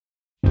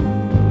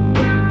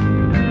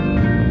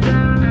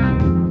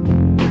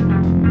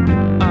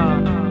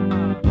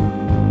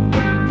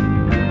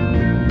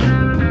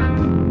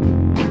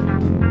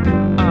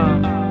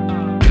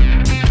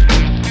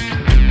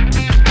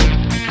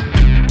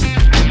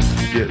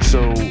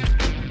So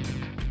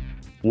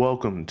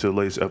welcome to the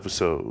latest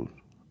episode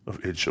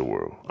of It's Your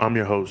World. I'm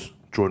your host,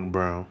 Jordan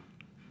Brown,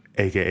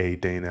 a.k.a.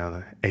 Dane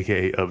Allen,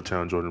 a.k.a.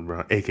 Uptown Jordan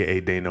Brown,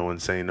 a.k.a. Dano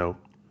Insano,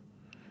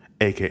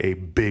 a.k.a.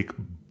 Big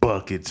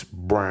Buckets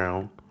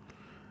Brown.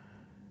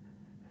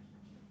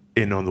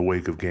 And on the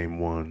wake of Game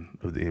 1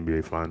 of the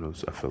NBA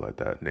Finals, I feel like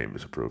that name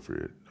is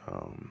appropriate.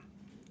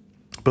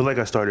 But like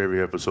I start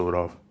every episode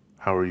off,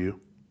 how are you?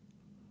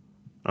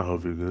 I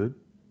hope you're good.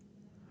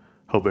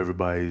 Hope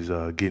everybody's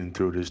getting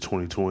through this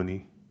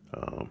 2020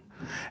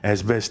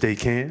 as best they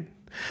can.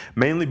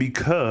 Mainly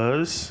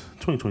because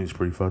 2020 is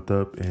pretty fucked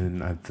up,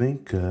 and I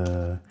think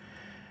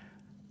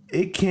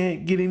it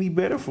can't get any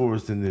better for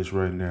us than this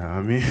right now.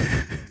 I mean,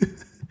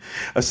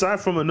 aside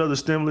from another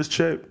stimulus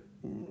check,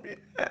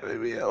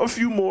 a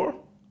few more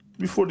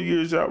before the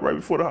year's out, right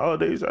before the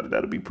holidays,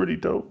 that'll be pretty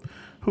dope.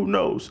 Who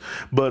knows?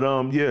 But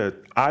yeah,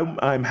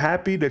 I'm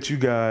happy that you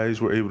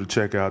guys were able to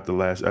check out the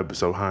last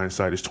episode,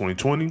 Hindsight is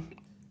 2020.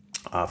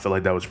 I feel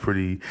like that was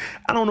pretty,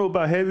 I don't know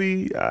about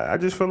heavy. I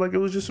just felt like it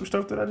was just some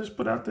stuff that I just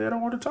put out there. I don't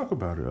want to talk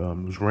about it. It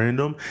was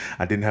random.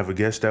 I didn't have a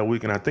guest that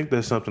week, and I think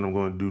that's something I'm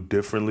going to do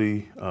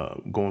differently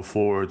going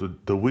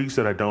forward. The weeks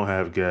that I don't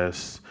have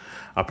guests,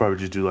 I'll probably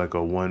just do like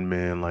a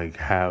one-man, like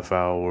half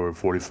hour,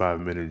 45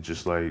 minute,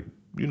 just like,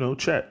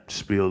 chat,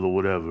 spiel or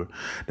whatever.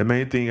 The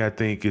main thing I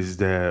think is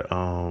that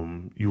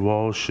you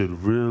all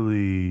should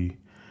really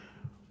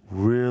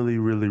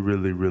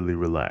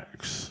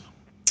relax.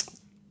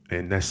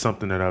 And that's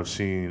something that I've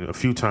seen a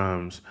few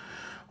times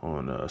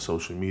on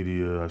social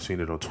media. I've seen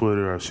it on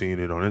Twitter. I've seen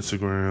it on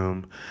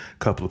Instagram, a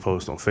couple of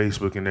posts on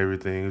Facebook and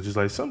everything. It's just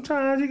like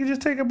sometimes you can just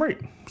take a break.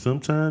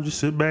 Sometimes just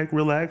sit back,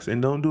 relax,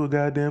 and don't do a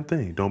goddamn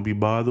thing. Don't be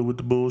bothered with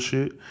the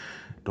bullshit.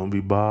 Don't be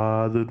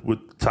bothered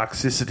with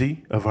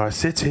toxicity of our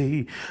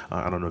city.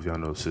 I don't know if y'all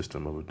know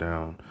System of a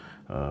Down.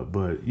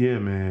 But yeah,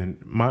 man,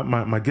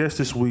 my guest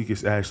this week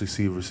is Ashley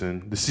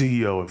Severson, the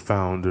CEO and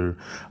founder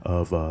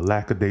of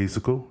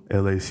Lackadaisical,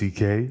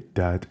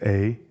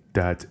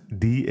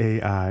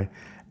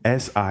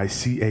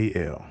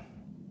 LACK.A.DAISICAL.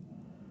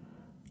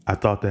 I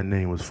thought that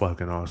name was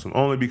fucking awesome.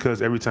 Only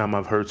because every time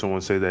I've heard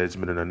someone say that, it's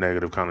been in a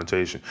negative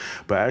connotation.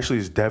 But Ashley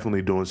is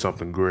definitely doing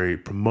something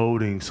great,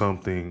 promoting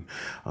something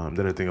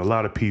that I think a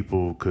lot of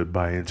people could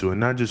buy into. And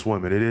not just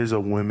women. It is a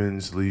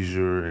women's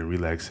leisure and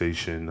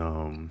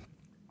relaxation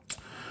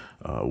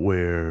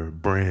wear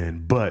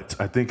brand, but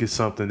I think it's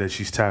something that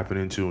she's tapping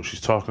into, and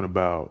she's talking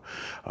about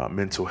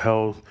mental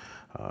health,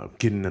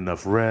 getting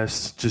enough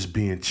rest, just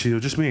being chill,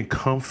 just being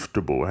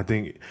comfortable. I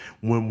think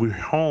when we're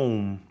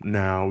home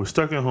now, we're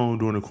stuck at home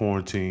during the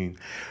quarantine,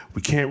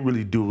 we can't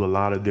really do a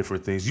lot of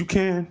different things. You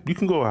can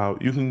go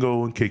out, you can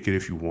go and kick it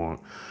if you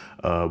want.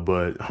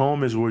 But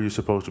home is where you're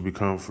supposed to be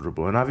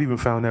comfortable. And I've even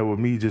found that with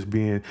me just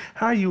being,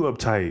 how are you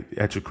uptight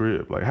at your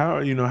crib? Like, how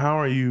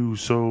are you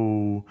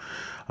so,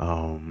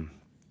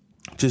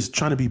 just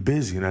trying to be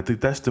busy. And I think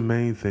that's the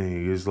main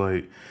thing is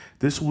like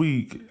this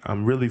week,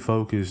 I'm really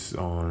focused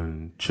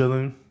on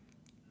chilling,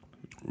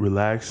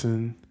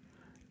 relaxing,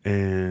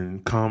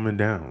 and calming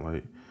down.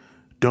 Like,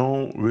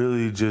 don't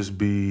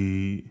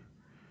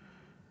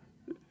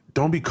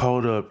be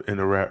caught up in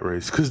a rat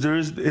race, because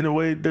there's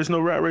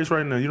no rat race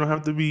right now. You don't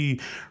have to be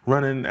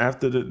running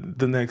after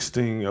the next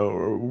thing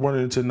or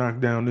running to knock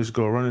down this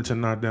goal, running to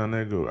knock down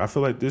that goal. I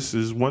feel like this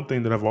is one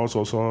thing that I've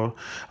also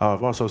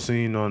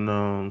seen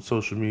on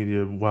social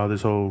media while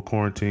this whole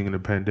quarantine and the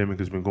pandemic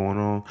has been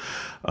going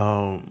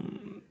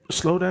on.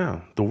 Slow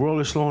down. The world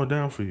is slowing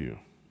down for you.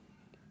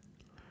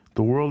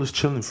 The world is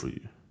chilling for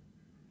you.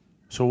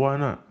 So why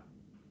not?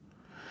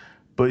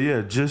 But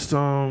yeah, just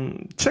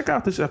check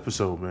out this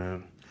episode,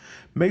 man.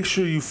 Make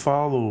sure you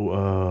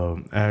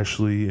follow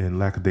Ashley and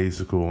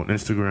Lackadaisical on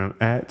Instagram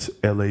at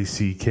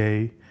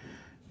LACK.A.DAISICAL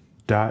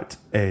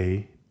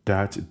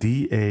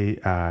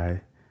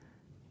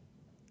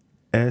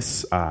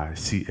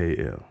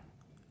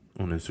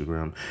on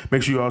Instagram.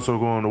 Make sure you also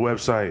go on the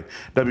website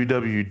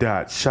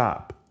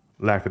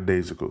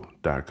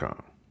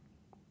www.shoplackadaisical.com.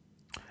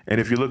 And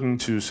if you're looking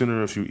to send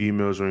her a few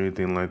emails or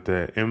anything like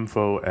that,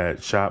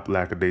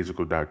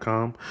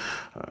 info@shoplackadaisical.com.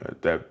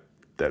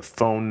 That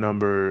phone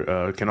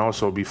number can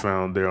also be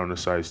found there on the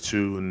sites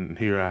too. And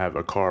here I have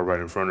a card right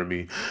in front of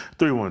me,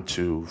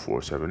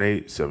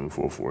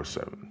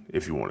 312-478-7447,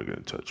 if you want to get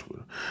in touch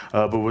with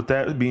her. But with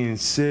that being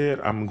said,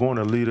 I'm going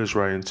to lead us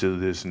right into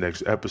this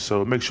next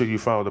episode. Make sure you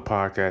follow the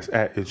podcast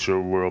at It's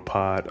Your World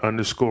Pod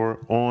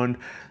 _ on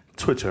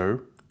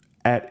Twitter,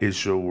 at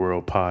It's Your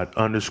World Pod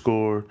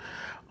 _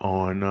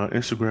 on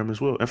Instagram as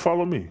well. And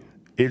follow me,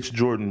 It's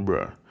Jordan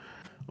Bruh,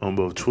 on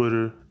both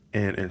Twitter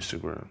and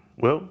Instagram.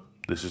 Well,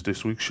 this is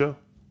this week's show.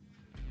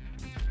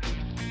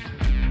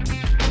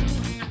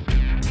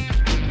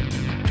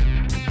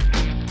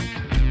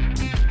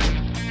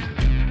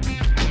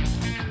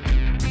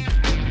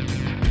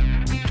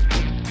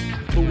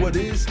 But what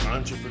is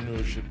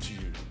entrepreneurship to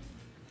you?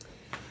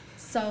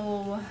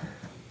 So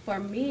for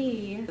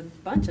me, a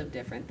bunch of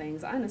different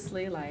things,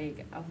 honestly.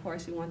 Like, of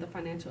course, you want the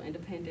financial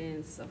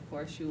independence. Of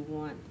course, you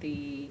want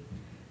the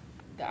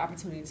the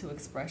opportunity to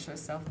express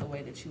yourself the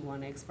way that you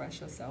want to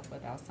express yourself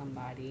without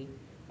somebody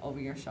over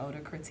your shoulder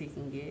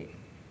critiquing it.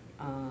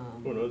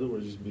 Or in other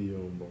words, just be your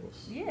own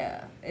boss.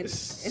 Yeah, it's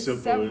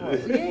simple. several.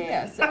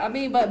 Yeah, so, I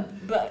mean,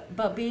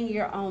 but being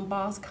your own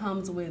boss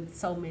comes with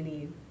so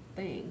many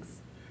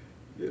things.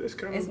 Yeah, it's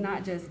kind of. It's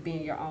not just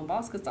being your own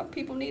boss, because some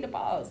people need a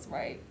boss,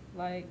 right?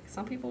 Like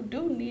some people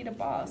do need a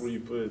boss. When you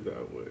put it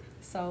that way.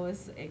 So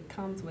it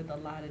comes with a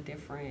lot of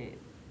different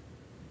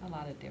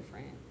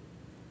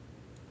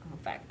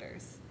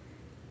factors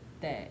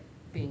that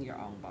being your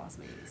own boss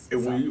means.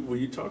 And So, when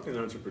you talk in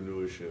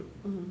entrepreneurship,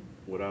 mhm.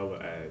 what I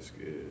would ask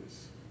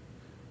is,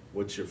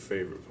 what's your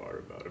favorite part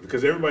about it?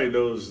 Because everybody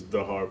knows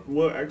the hard.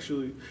 Well,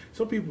 actually,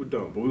 some people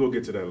don't, but we're gonna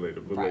get to that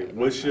later. But Right, like,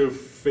 what's right. your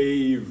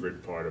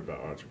favorite part about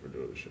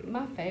entrepreneurship?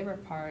 My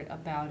favorite part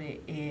about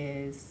it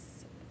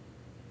is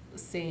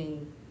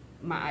seeing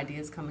my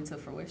ideas come into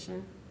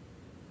fruition.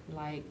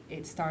 Like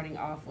it's starting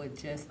off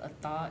with just a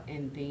thought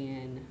and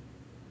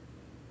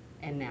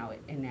now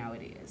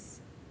it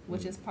is.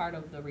 Which is part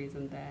of the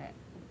reason that,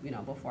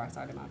 before I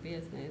started my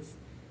business,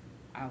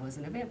 I was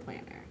an event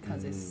planner,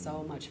 because it's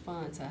so much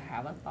fun to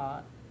have a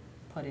thought,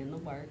 put in the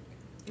work,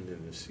 And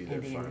then to see and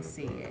that then final to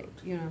see it.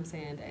 product. You know what I'm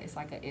saying? That it's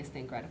like an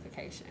instant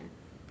gratification.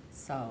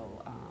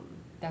 So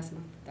that's my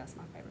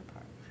favorite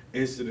part.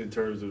 Instant in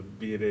terms of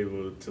being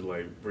able to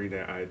like bring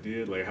that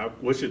idea. Like,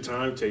 what's your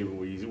timetable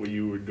when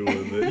you were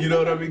doing the? You know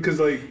what I mean? Because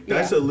like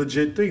that's Yeah. a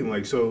legit thing.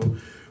 Like so.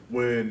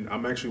 When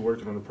I'm actually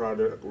working on a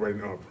project right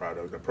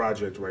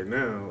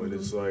now, and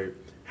it's like,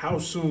 how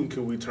soon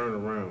can we turn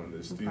around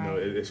this? Right,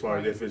 As far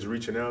as right. if it's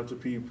reaching out to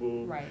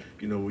people, Right.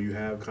 When you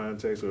have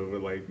contacts, or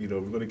like, we're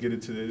gonna get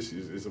into this.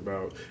 It's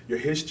about your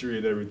history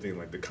and everything,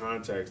 like the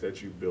contacts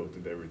that you built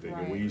and everything.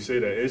 And when Right. you say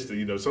that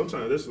instant,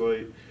 sometimes it's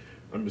like,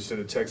 I'm just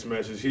send a text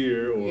message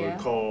here or Yeah.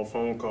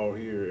 phone call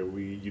here, and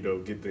we,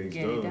 get things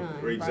Get it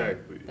done.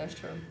 Exactly. Right. That's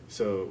true.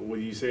 So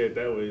when you say it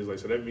that way, it's like,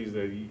 so that means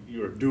that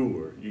you're a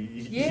doer.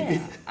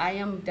 Yeah, I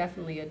am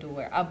definitely a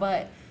doer.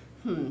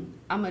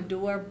 I'm a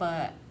doer,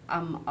 but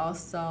I'm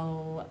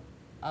also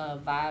a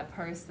vibe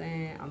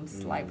person. I'm a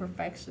slight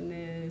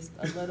perfectionist,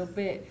 a little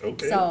bit.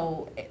 Okay.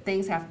 So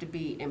things have to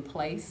be in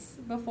place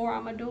before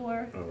I'm a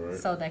doer. All right.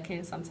 So that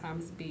can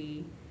sometimes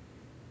be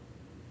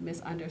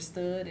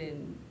misunderstood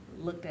and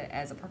looked at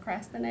as a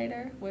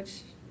procrastinator,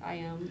 which I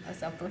am a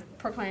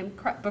self-proclaimed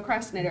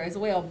procrastinator as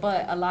well,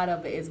 but a lot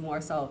of it is more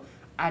so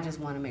I just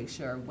want to make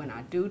sure when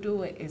I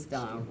do it, it's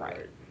done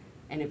right.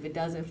 And if it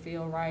doesn't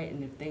feel right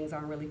and if things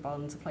aren't really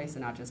falling into place,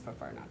 then I just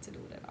prefer not to do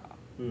it at all.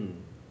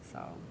 So.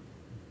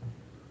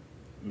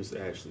 Miss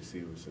Ashley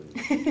Stevenson,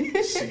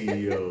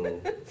 CEO,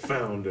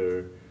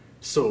 founder,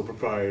 sole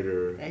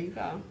proprietor There you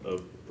go.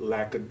 of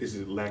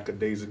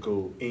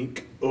Lackadaisical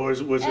Inc. Or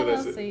what should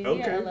I say? LLC, Okay,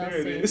 yeah, there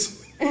it LLC.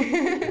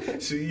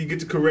 is. So you get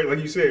to correct, like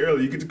you said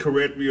earlier, you get to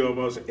correct me on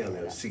my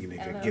LLC,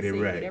 nigga. Get it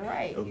LLC, right. Get it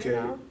right.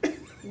 Okay.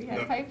 You got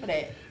to pay for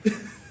that.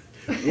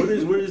 Where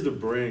does the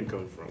brand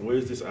come from?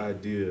 Where's this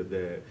idea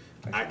that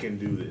I can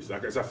do this?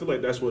 Like, I feel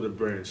like that's where the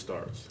brand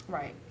starts.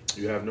 Right.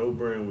 You have no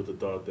brand with the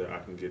thought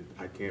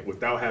that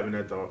without having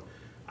that thought,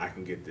 I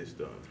can get this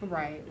done.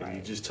 Right. And Right.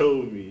 you just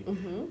told me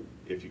Mm-hmm.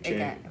 if you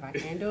can't. If I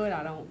can't do it,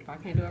 I don't. If I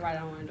can't do it right, I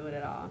don't want to do it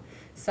at all.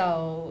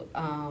 So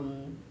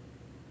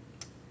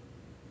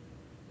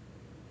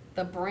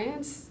the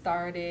brand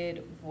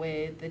started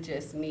with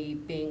just me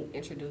being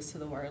introduced to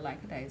the word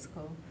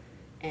lackadaisical,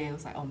 and I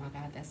was like, oh my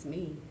God, that's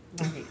me.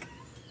 Like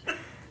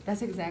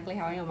that's exactly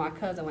how I am. My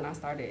cousin, when I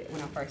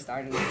first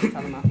started, I was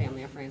telling my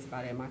family and friends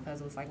about it. My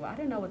cousin was like, well, I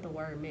didn't know what the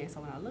word meant,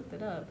 so when I looked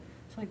it up,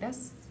 she's like,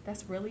 that's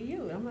really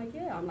you. And I'm like,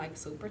 yeah, I'm like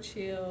super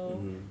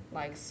chill,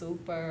 like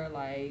super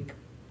like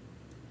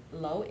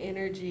low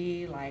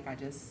energy, like I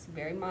just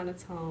very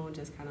monotone,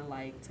 just kind of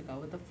like to go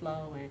with the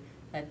flow and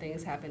let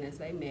things happen as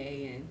they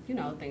may,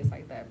 and things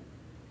like that.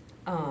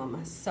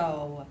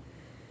 So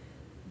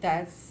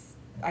that's,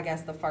 I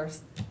guess, the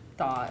first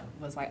thought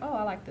was like, oh,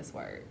 I like this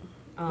word.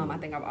 I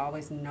think I've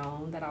always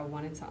known that I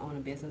wanted to own a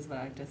business, but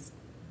I just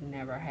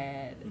never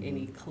had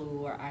any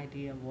clue or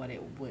idea of what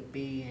it would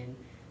be, and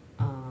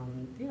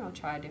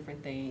tried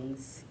different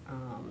things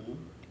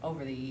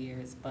over the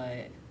years,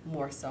 but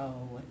more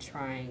so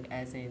trying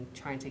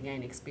to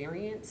gain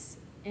experience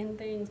in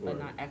things, but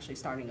not actually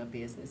starting a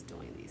business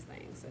doing these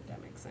things, if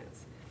that makes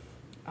sense.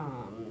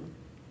 And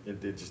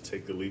then just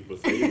take the leap of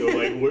faith, or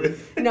like where?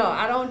 No,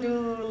 I don't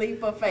do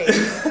leap of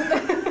faith.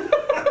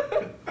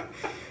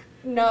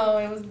 No,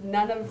 it was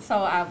none of. So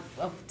I've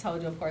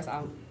told you, of course,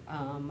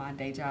 my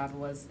day job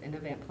was an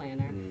event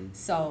planner.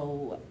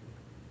 So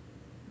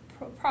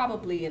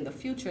probably in the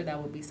future,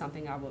 that would be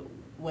something I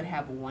would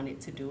have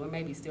wanted to do, or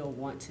maybe still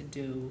want to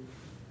do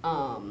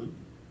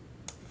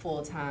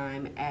full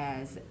time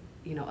as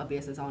a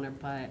business owner.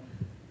 But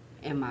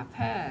in my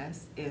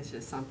past, it's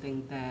just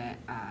something that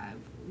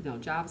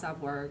jobs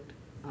I've worked,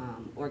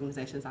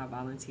 organizations I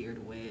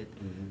volunteered with,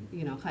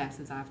 you know,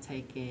 classes I've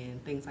taken,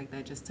 things like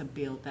that, just to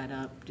build that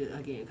up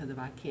again. Because if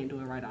I can't do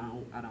it right,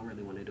 I don't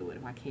really want to do it.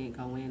 If I can't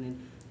go in and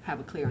have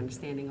a clear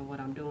understanding of what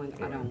I'm doing,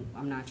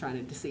 I'm not trying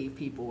to deceive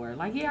people or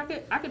like, yeah,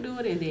 I could do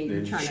it, and then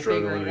you're trying to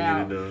figure it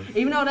out.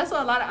 Even though that's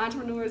what a lot of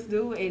entrepreneurs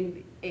do,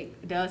 and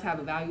it does have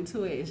a value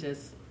to it. It's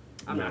just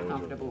I'm not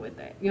comfortable with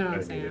that. You know what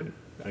I'm saying?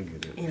 I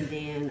get it. And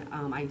then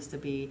I used to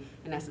be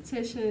an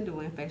esthetician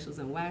doing facials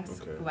and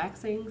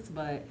waxings,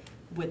 but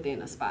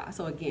within a spa.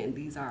 So again,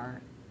 these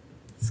are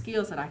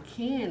skills that I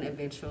can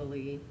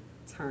eventually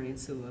turn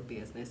into a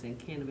business and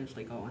can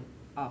eventually go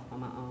off on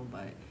my own,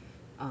 but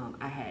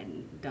I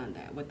hadn't done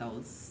that with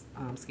those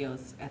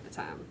skills at the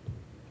time.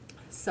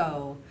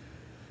 So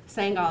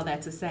saying all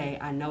that to say,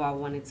 I know I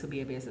wanted to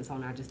be a business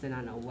owner, I just did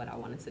not know what I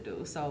wanted to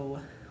do. So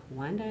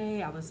one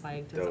day I was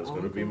like, that was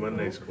going to be my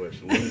next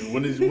question.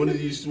 When did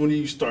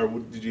you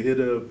start? Did you hit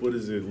up, what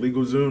is it,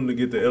 LegalZoom to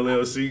get the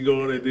LLC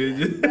going? And did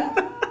you?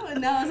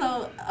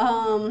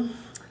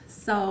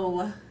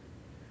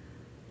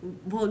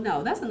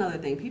 No, that's another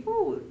thing.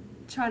 People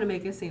try to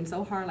make it seem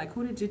so hard. Like,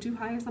 did you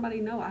hire somebody?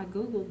 No, I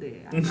Googled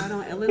it. I got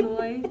on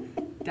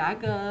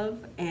Illinois.gov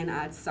and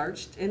I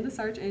searched in the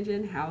search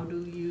engine, how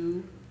do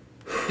you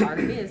start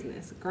a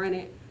business?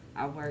 Granted,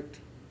 I worked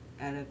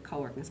at a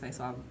co-working space,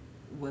 so I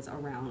was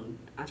around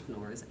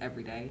entrepreneurs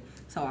every day.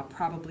 So I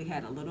probably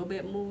had a little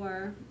bit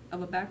more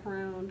of a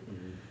background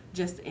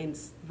just in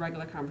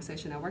regular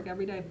conversation at work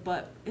every day.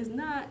 But it's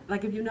not,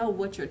 like, if you know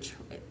what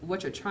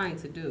you're trying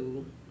to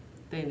do,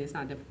 then it's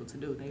not difficult to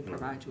do. They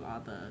provide you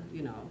all the,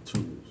 you know,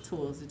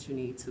 tools that you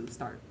need to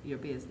start your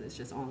business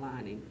just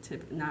online,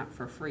 and not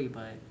for free,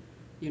 but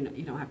you know,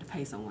 you don't have to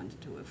pay someone to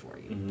do it for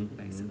you.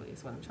 Basically,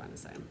 is what I'm trying to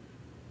say.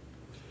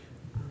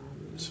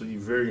 So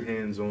you're very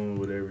hands-on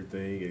with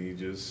everything, and you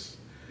just,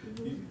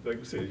 like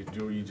you said,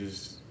 you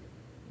just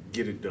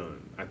get it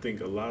done. I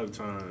think a lot of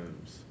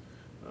times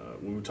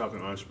when we're talking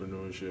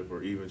entrepreneurship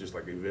or even just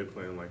like event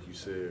planning, like you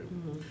said,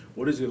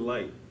 what is it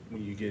like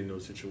when you get in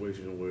those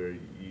situations where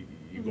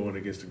you're going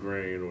against the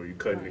grain, or you're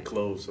cutting it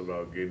close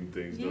about getting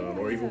things done,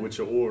 or even with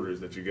your orders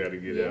that you got to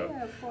get out?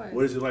 Yeah, of course.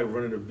 What is it like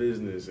running a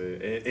business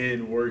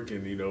and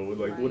working, you know,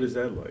 like what is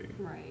that like?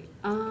 Right.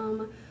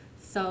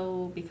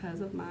 So because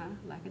of my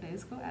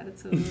lackadaisical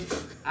attitude,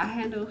 I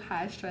handle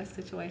high stress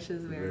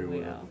situations very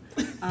well.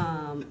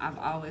 I've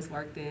always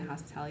worked in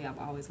hospitality. I've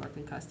always worked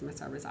in customer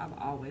service. I've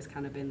always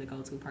kind of been the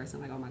go-to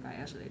person. Like, oh my God,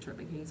 Ashley, they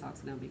tripping. Can you talk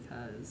to them?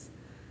 Because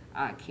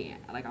I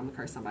can't. Like, I'm gonna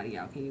curse somebody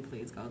out. Can you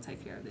please go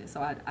take care of this?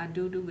 So I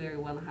do very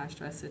well in high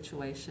stress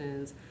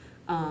situations.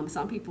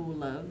 Some people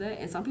love that,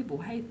 and some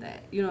people hate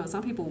that. You know,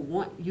 some people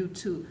want you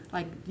to,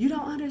 like, you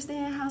don't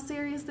understand how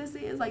serious this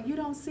is. Like, you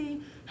don't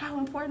see how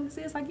important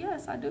this is. Like,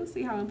 yes, I do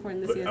see how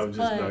important this is. I'm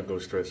just not going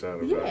to stress out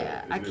about it.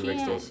 Yeah, I can't.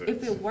 Makes no sense.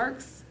 If it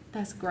works,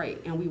 that's great,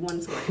 and we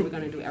want it to work. We're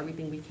going to do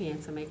everything we can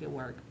to make it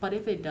work. But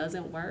if it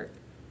doesn't work,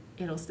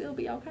 it'll still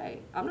be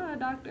okay. I'm not a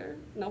doctor.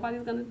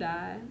 Nobody's going to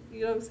die.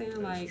 You know what I'm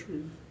saying? That's like,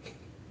 true.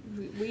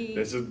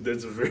 That's a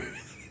very...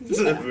 It's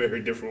a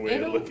very different way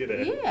to look at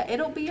it. Yeah,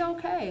 it'll be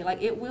okay.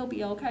 Like, it will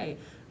be okay.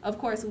 Of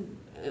course,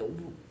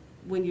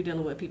 when you're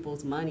dealing with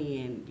people's money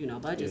and, you know,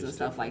 budgets and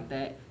stuff like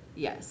that,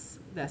 yes,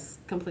 that's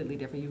completely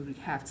different. You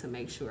have to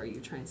make sure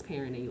you're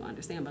transparent and you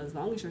understand. But as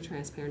long as you're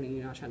transparent and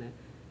you're not trying to,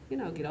 you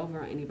know, get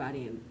over on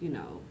anybody, and, you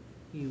know,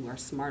 you are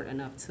smart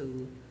enough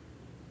to,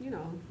 you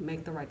know,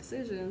 make the right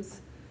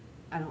decisions,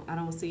 I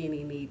don't see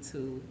any need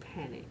to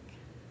panic.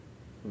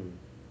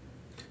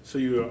 So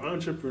you're an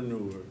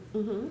entrepreneur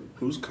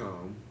who's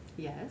calm.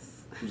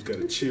 Yes. Who's got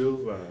a chill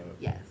vibe.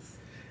 Yes.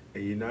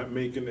 And you're not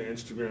making the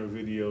Instagram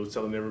videos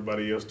telling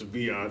everybody else to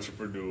be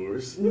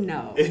entrepreneurs.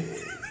 No.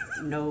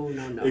 No.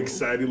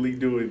 Excitedly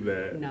doing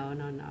that. No.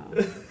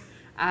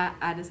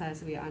 I decided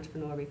to be an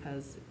entrepreneur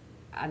because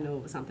I knew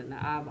it was something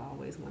that I've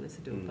always wanted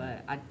to do,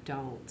 but I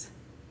don't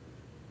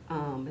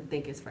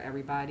think it's for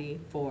everybody.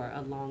 For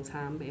a long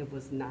time, it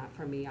was not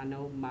for me. I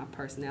know my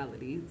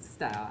personality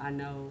style. I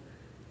know,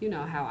 you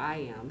know, how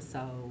I am.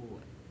 So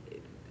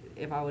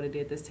if I would have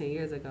did this 10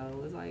 years ago,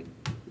 it was like,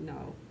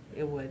 no,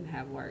 it wouldn't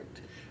have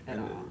worked at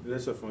all.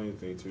 That's a funny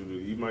thing, too.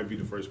 You might be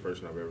the first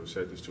person I've ever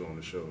said this to on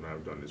the show, and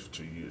I've done this for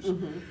 2 years.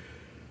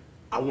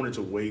 I wanted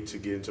to wait to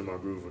get into my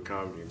groove of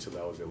comedy until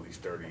I was at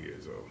least 30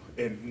 years old.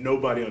 And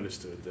nobody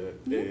understood that.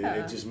 Yeah.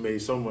 It just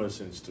made so much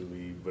sense to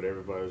me. But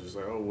everybody was just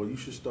like, oh, well, you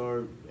should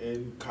start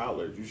in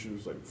college. You should.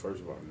 Was like,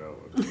 first of all, no.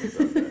 I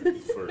couldn't have done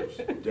that first.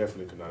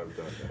 Definitely could not have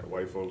done that.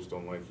 White folks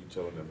don't like you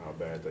telling them how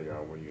bad they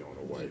are when you're on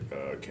a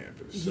white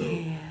campus. So.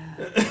 Yeah,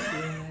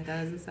 that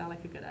doesn't sound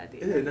like a good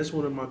idea. Yeah, and that's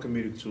one of my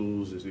comedic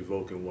tools, is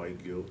evoking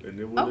white guilt. And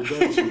it would have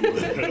done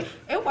too.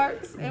 It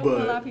works. A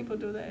lot of people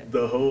do that.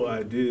 The whole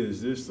idea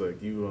is this, like,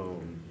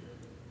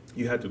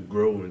 you had to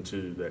grow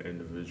into that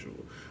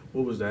individual.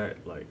 What was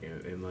that like?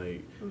 And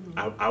like,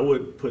 I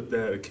would put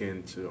that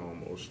akin to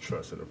almost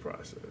trust in the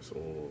process,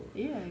 or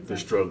exactly. The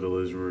struggle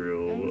is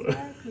real.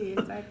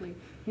 Exactly.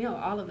 You know,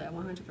 all of that,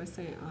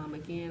 100%.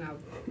 Again,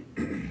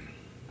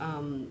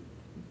 I've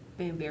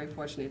been very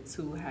fortunate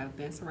to have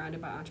been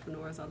surrounded by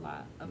entrepreneurs a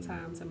lot of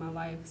times in my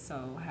life.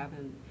 So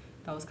having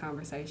those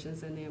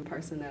conversations, and then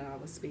person that I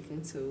was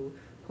speaking to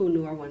who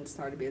knew I wanted to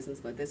start a business,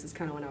 but this is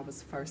kind of when I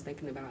was first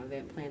thinking about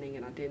event planning,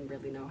 and I didn't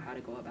really know how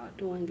to go about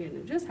doing it,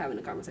 and just having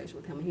a conversation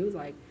with him, and he was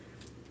like,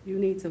 you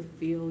need to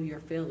feel your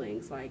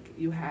feelings. Like,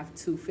 you have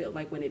to feel,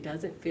 like, when it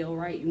doesn't feel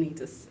right, you need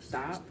to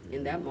stop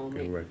in that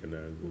moment, and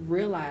recognize it.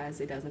 realize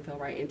it doesn't feel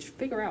right, and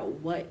figure out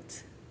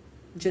what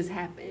just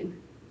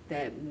happened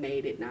that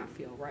made it not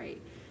feel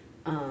right.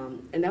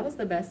 And that was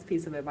the best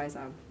piece of advice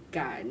I've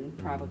gotten,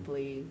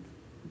 probably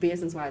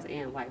business-wise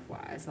and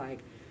life-wise. Like,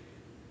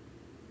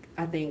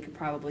 I think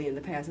probably in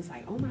the past it's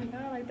like, oh my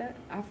God, like that,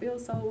 I feel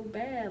so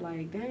bad,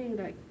 like dang,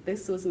 like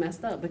this was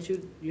messed up, but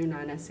you're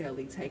not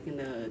necessarily taking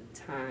the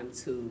time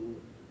to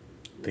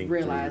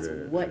realize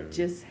what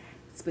just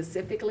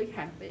specifically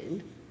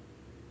happened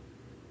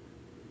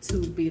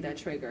to be that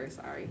trigger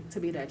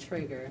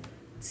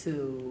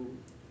to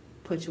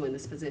put you in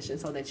this position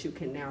so that you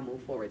can now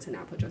move forward to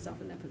not put yourself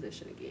in that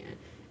position again.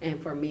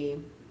 And for me,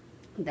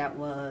 that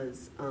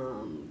was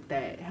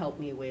that helped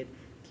me with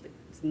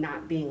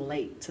not being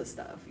late to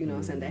stuff, you know what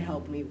I'm saying? That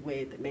helped me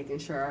with making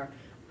sure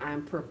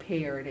I'm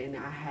prepared and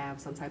I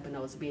have some type of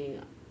notes,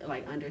 being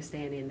like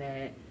understanding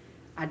that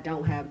I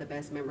don't have the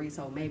best memory,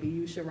 so maybe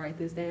you should write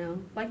this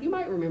down. Like, you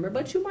might remember,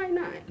 but you might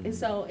not. And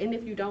so, and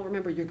if you don't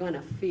remember, you're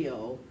gonna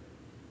feel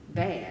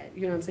bad,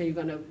 you know what I'm saying?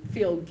 You're gonna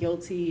feel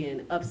guilty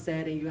and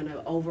upset, and you're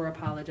gonna over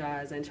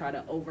apologize and try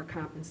to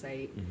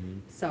overcompensate.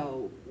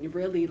 So you're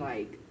really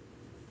like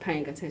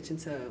paying attention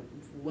to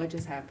what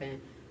just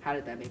happened, how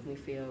did that make me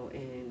feel,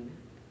 and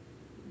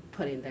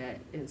putting that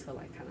into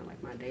like kind of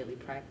like my daily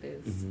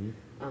practice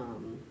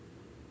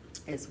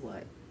is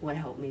what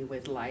helped me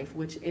with life,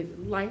 which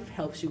life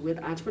helps you with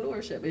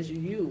entrepreneurship. It's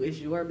it's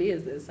your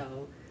business,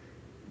 so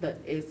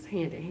it's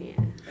hand in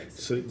hand,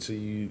 basically. So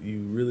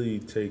you really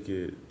take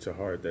it to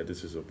heart that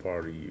this is a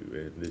part of you,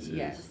 and this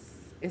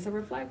yes, it's a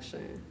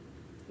reflection.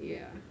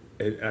 Yeah.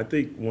 And I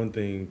think one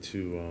thing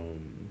to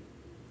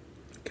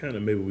kind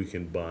of, maybe we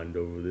can bond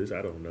over this,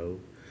 I don't know.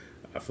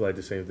 I feel like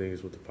the same thing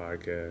is with the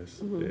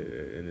podcast,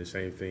 and the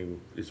same thing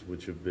is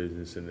with your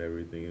business and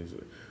everything. Is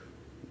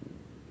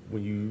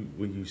when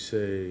you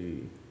say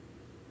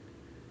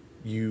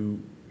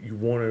you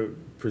want to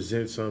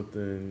present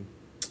something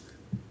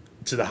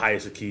to the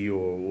highest of key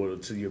or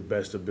to your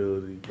best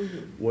ability,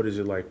 what is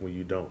it like when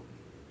you don't?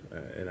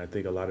 And I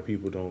think a lot of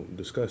people don't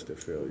discuss their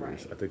failures.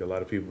 Right. I think a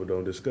lot of people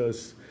don't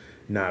discuss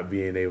not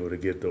being able to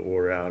get the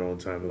order out on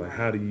time. Like,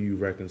 how do you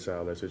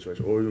reconcile that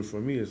situation? Or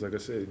for me, it's like I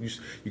said,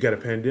 you got a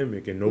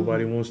pandemic and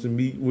nobody wants to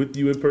meet with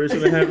you in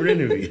person and have an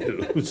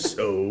interview.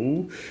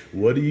 So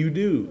what do you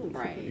do?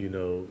 Right. You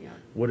know, Yeah.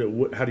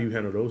 how do you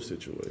handle those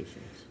situations?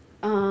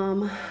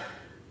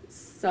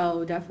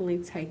 So definitely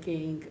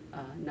taking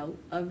note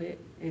of it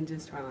and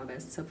just trying my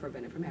best to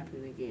prevent it from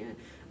happening again.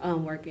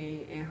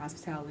 Working in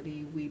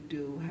hospitality, we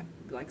do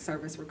like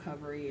service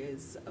recovery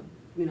is a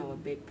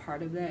big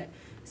part of that.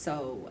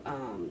 So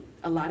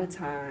a lot of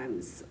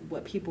times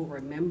what people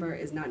remember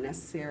is not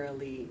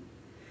necessarily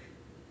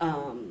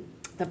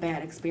the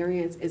bad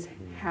experience, is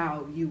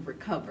how you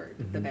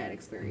recovered the bad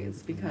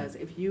experience. Because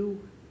if you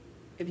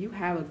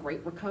have a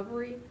great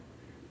recovery,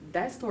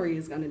 that story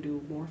is going to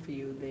do more for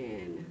you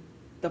than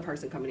the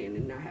person coming in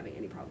and not having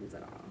any problems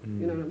at all.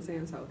 You know what I'm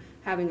saying? So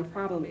having a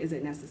problem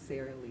isn't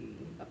necessarily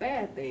a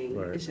bad thing.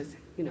 Right. It's just,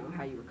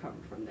 how you recover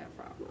from that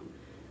problem.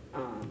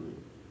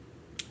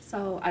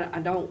 So I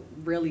don't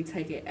really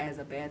take it as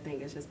a bad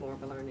thing. It's just more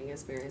of a learning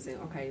experience. And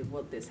okay,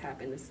 well, this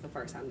happened. This is the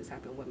first time this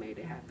happened. What made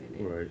it happen?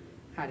 And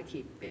how to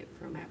keep it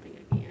from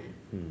happening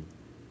again.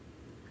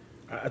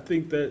 I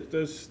think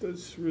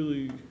that's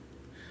really.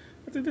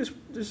 I think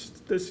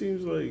that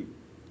seems like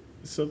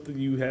something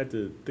you had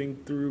to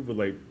think through, but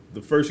like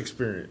the first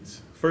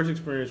experience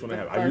when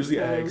I usually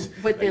ask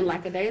within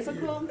like a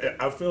daisical.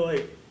 I feel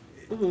like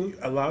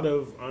a lot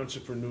of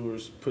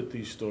entrepreneurs put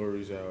these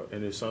stories out,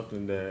 and it's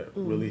something that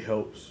really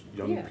helps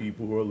young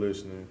people who are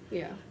listening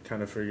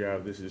kind of figure out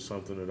if this is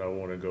something that I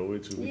want to go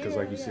into, because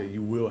like you said,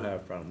 you will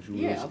have problems, you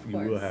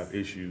will have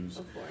issues,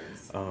 of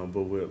course.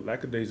 but with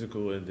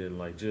lackadaisical, and then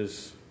like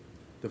just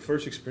the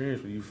first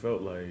experience where you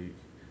felt like,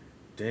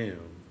 damn,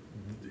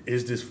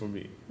 is this for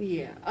me?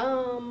 Yeah.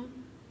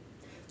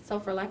 So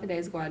for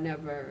lackadaisical, I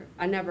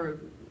never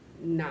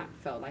not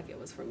felt like it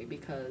was for me,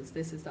 because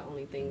this is the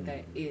only thing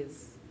that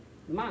is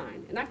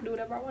mine, and I can do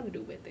whatever I want to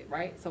do with it,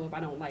 right? So if I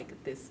don't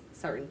like this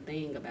certain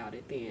thing about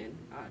it, then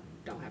I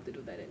don't have to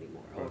do that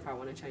anymore. Or if I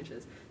want to change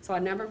this, so I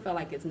never felt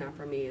like it's not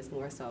for me. It's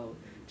more so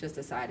just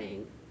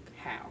deciding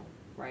how,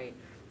 right?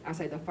 I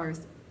say the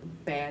first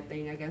bad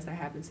thing, I guess, that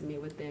happened to me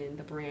within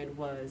the brand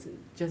was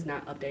just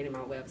not updating my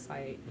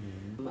website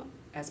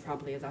as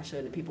promptly as I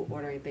should, and people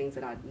ordering things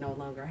that I no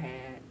longer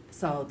had.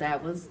 So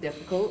that was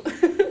difficult.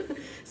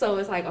 So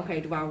it's like,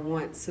 okay, do I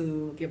want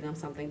to give them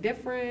something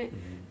different?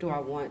 Do I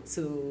want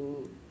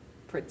to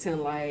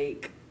pretend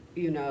like,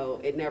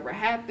 it never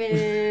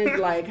happened?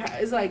 Like,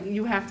 it's like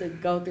you have to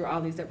go through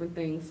all these different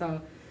things.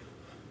 So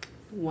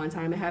one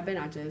time it happened,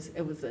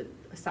 it was a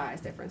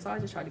size difference. So I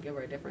just tried to give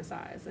her a different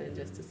size and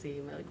just to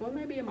see, like, well,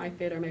 maybe it might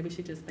fit, or maybe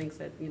she just thinks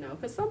that,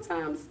 because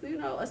sometimes,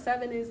 a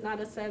 7 is not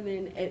a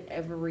 7 at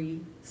every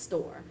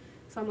store.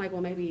 So I'm like,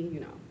 well, maybe,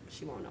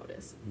 she won't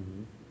notice.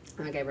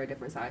 And I gave her a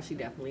different size. She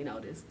definitely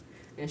noticed.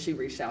 And she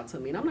reached out to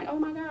me. And I'm like, oh,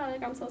 my God,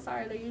 like, I'm so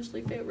sorry. They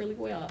usually fit really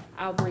well.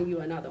 I'll bring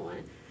you another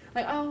one.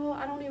 Like, oh,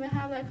 I don't even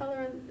have that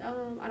color.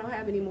 I don't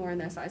have any more in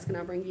that size. Can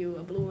I bring you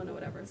a blue one or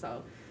whatever?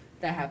 So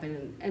that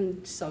happened.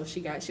 And so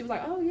she was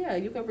like, oh, yeah,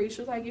 you can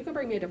she was like, you can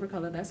bring me a different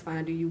color. That's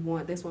fine. Do you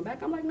want this one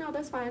back? I'm like, no,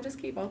 that's fine. Just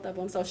keep both of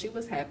them. So she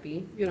was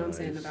happy, what I'm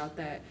saying, about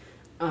that.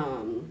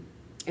 And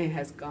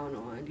has gone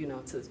on,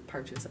 to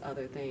purchase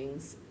other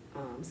things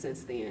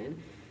since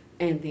then.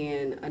 And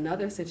then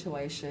another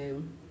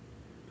situation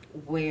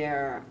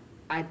where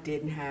I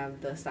didn't have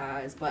the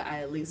size, but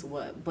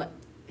but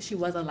she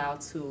was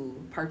allowed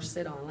to purchase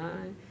it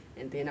online,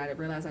 and then I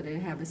realized I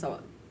didn't have it.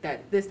 So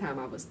that this time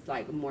I was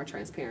like more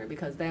transparent,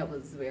 because that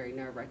was very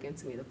nerve-wracking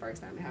to me the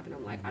first time it happened.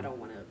 I'm like, I don't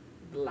want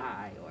to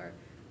lie or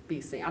be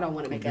seen. I don't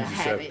want to make a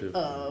habit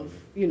of,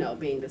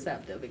 being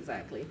deceptive.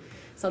 Exactly.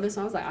 So this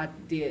one I was like, I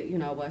did,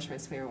 was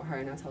transparent with her,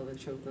 and I told her the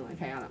truth. And like,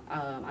 hey,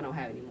 I don't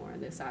have any more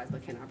in this size,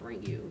 but can I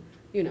bring you,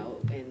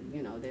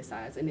 in, this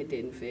size? And it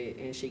didn't fit,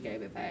 and she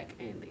gave it back.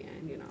 And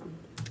then,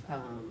 I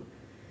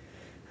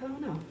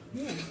don't know.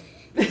 Yeah.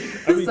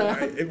 I mean, so,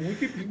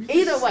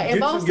 either way, in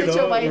both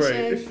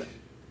situations,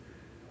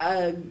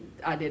 I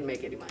didn't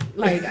make any money.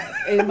 Like,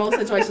 in most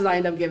situations, I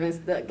end up giving,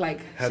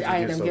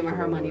 I end up giving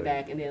her money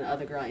back, and then the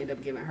other girl ended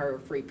up giving her a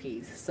free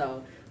piece.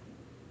 So,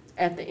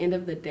 at the end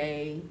of the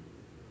day,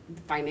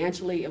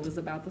 financially, it was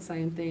about the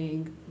same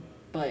thing,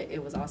 but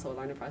it was also a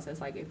learning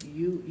process. Like, if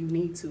you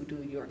need to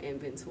do your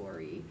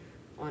inventory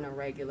on a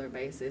regular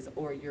basis,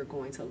 or you're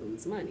going to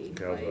lose money.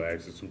 Okay, I was going to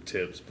ask you some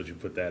tips, but you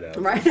put that out.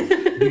 Right.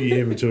 Do your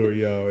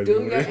inventory, y'all.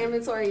 Do your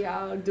inventory,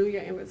 y'all. Do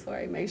your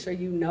inventory. Make sure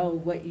you know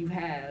what you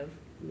have,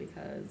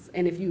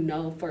 and if you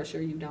know for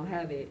sure you don't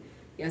have it,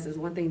 yes, it's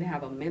one thing to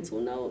have a mental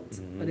note,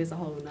 but it's a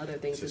whole another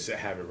thing to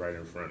have it right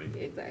in front of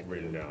you. Exactly.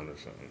 Written down or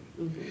something.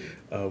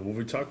 When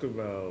we talk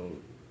about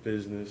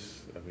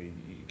business, I mean,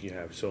 you can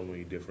have so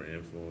many different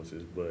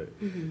influences, but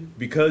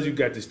because you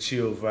got this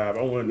chill vibe,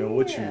 I want to know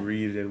what you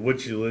read and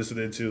what you're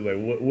listening to. Like,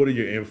 what are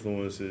your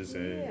influences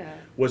and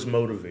what's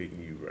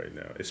motivating you right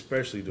now,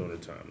 especially during a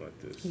time like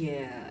this?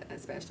 Yeah,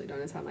 especially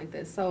during a time like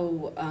this.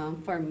 So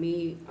for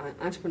me,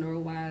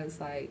 entrepreneur-wise,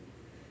 like,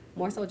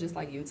 more so just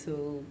like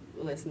YouTube,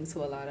 listening to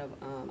a lot of,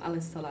 I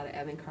listen to a lot of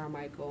Evan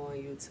Carmichael on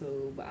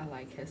YouTube. I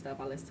like his stuff.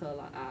 I listen to a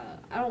lot,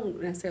 I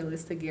don't necessarily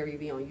listen to Gary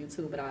Vee on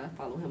YouTube, but I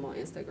follow him on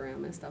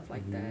Instagram and stuff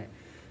like that.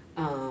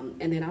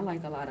 And then I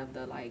like a lot of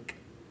the, like,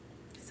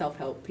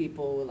 self-help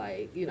people,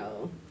 like,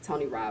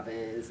 Tony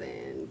Robbins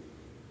and,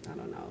 I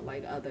don't know,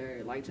 like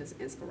other, like, just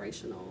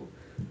inspirational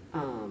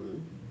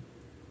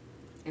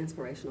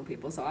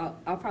people. So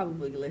I'll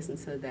probably listen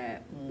to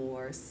that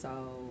more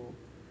so.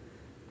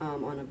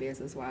 On a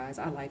business wise,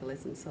 I like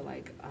listening to,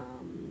 like,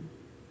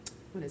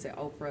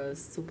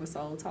 Oprah's Super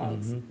Soul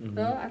Talks.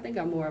 So I think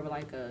I'm more of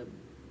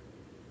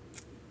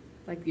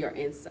make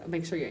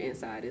sure your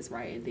inside is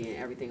right, and then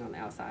everything on the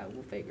outside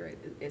will figure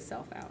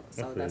itself out.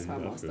 So that's how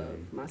most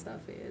of my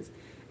stuff is.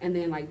 And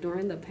then, like,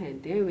 during the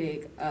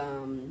pandemic,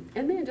 and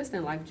then just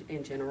in life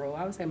in general,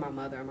 I would say my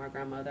mother and my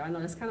grandmother. I know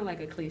that's kind of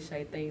like a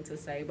cliche thing to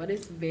say, but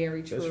it's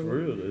very true. That's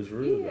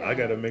real. Yeah. I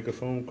got to make a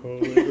phone call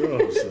later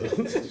on,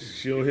 so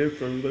she'll hear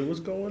from me, like, what's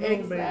going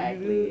on,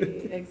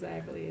 baby?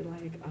 Exactly.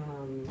 Like,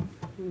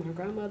 my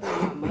grandmother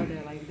and my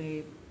mother, like,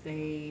 they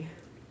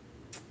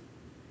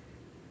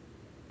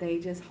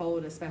just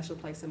hold a special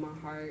place in my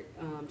heart,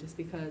 just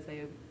because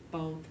they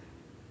both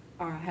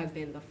have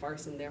been the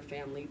first in their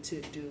family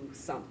to do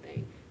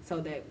something. So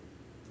that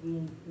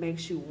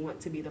makes you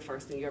want to be the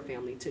first in your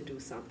family to do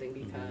something,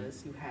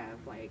 because you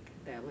have, like,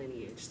 that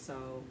lineage.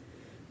 So,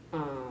 so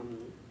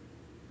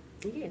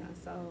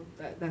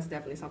that's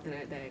definitely something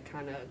that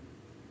kind of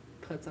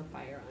puts a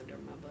fire under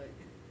my butt.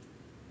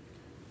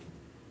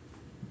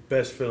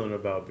 Best feeling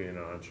about being an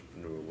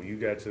entrepreneur, when you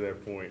got to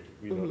that point,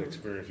 the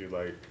experience, you're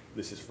like,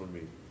 this is for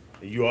me.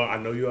 I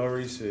know you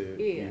already said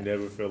you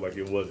never felt like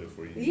it wasn't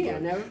for you. Yeah, I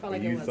never felt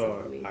like it wasn't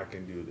for me. You thought, I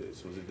can do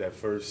this. Was it that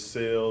first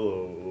sale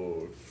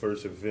or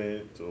first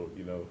event, or,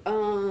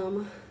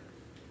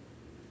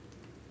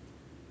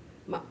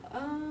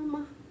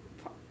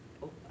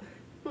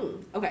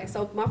 Okay,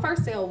 so my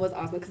first sale was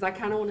awesome, because I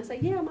kind of want to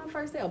say, my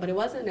first sale, but it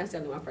wasn't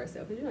necessarily my first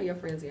sale, because, your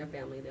friends and your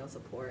family, they'll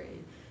support,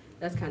 and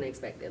that's kind of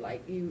expected.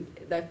 Like,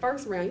 that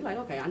first round, you're like,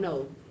 okay, I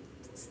know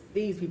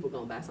these people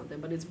going to buy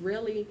something, but it's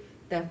really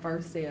that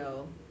first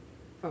sale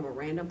from a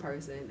random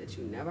person that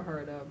you never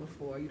heard of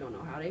before. You don't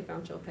know how they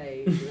found your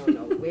page. You don't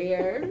know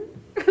where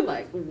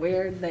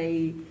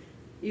they,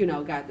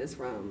 got this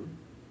from.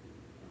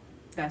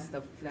 That's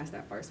that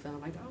first feeling,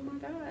 like, oh my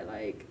God,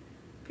 like,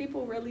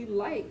 people really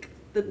like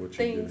the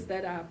things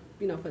that I,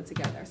 put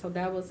together. So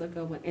that was a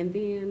good one. And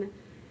then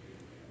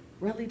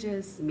really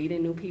just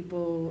meeting new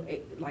people.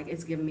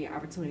 It's giving me an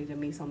opportunity to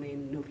meet so many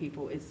new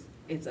people. It's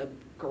a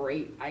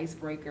great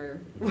icebreaker,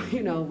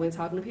 you know, when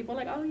talking to people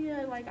like, oh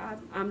yeah, like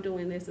I'm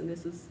doing this and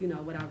this is, you know,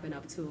 what I've been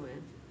up to,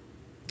 and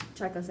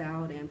check us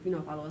out and, you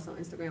know, follow us on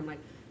Instagram. Like,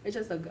 it's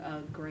just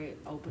a great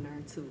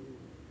opener to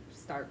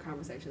start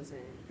conversations and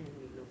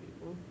meet new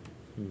people.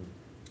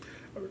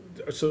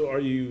 So are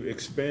you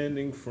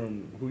expanding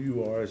from who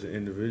you are as an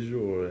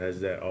individual, or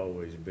has that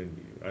always been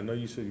you? I know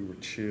you said you were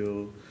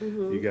chill.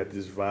 You got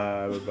this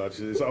vibe about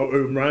you. It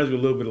reminds me a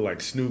little bit of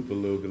like Snoop, a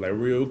little bit like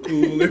real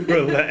cool and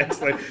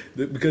relaxed. Like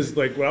because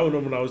like when I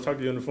was talking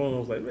to you on the phone, I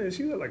was like, man,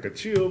 she got like a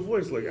chill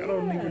voice. Like I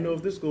don't even know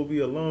if this gonna be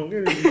a long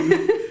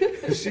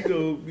interview. She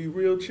gonna be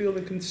real chill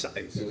and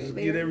concise. Just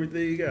get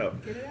everything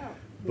out. Get it out.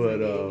 But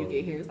you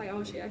get here, it's like,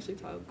 oh, she actually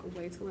talked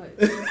way too much.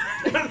 No,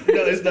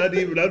 it's not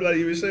even. I'm not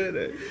even saying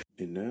that.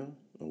 And now,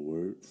 a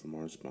word from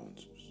our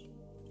sponsors.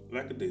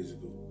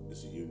 Lackadaisical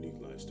is a unique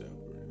lifestyle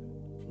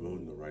brand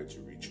promoting the right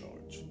to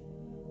recharge.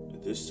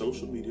 In this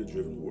social media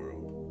driven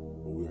world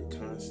where we are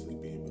constantly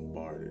being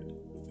bombarded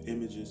with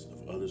images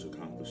of others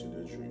accomplishing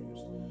their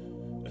dreams,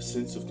 a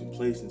sense of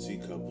complacency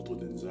coupled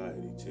with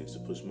anxiety tends to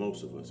push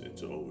most of us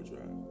into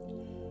overdrive.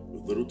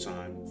 With little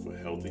time for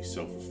healthy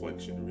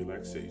self-reflection and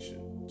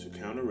relaxation, to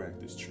counteract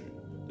this trend,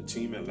 the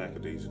team at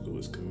Lackadaisical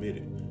is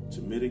committed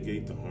to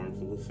mitigate the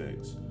harmful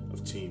effects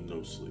of Team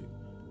No Sleep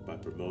by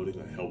promoting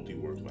a healthy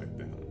work-life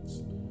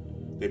balance.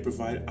 They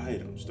provide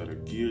items that are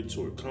geared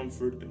toward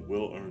comfort and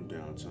well-earned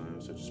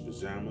downtime, such as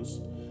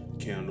pajamas,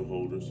 candle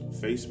holders,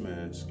 face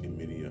masks, and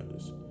many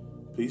others.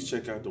 Please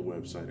check out the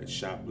website at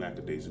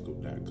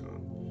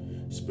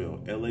shoplackadaisical.com. Spell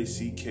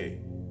LACKADAISICAL,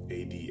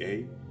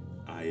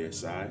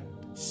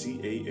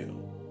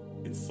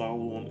 and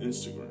follow on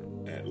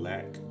Instagram at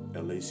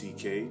lack.daisical,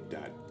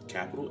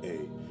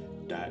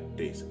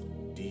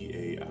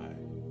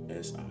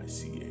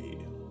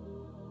 DAISICAL.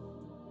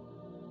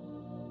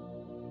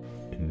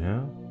 And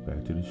now,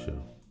 back to the show.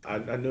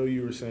 I know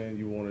you were saying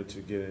you wanted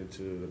to get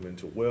into the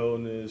mental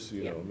wellness,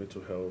 you know,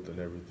 mental health and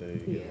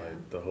everything. Yeah. And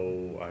like the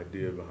whole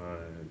idea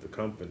behind the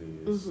company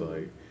is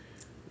like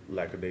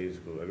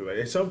lackadaisical. Like,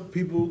 and some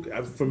people,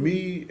 for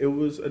me, it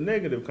was a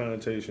negative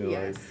connotation.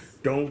 Yes. Like,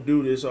 don't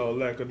do this all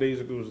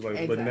lackadaisical. It's like,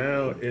 Exactly. But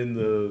now in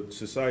the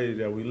society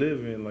that we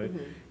live in, like,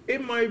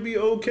 it might be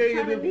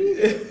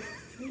okay.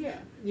 Yeah,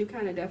 you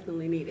kind of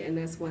definitely need it, and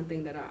that's one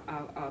thing that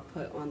I'll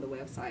put on the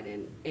website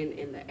and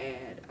in the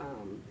ad.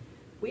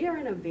 We are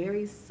in a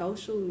very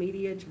social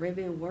media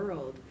driven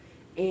world,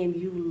 and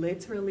you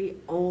literally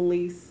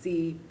only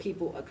see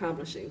people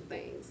accomplishing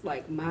things.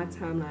 Like, my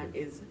timeline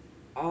is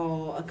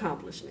all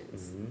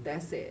accomplishments.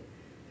 That's it.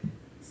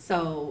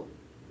 So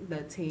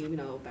the team, you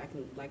know, back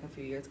in like a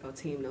few years ago,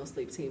 Team No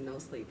Sleep,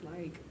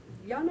 like,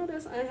 y'all know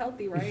that's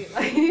unhealthy, right?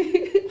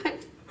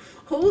 Like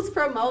who's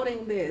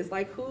promoting this?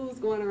 Like, who's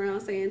going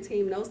around saying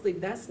Team No Sleep?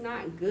 That's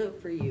not good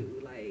for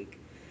you. Like,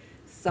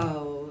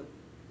 so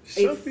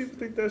Some people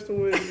think that's the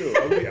way to go.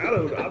 I mean,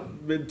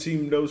 I've been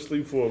Team No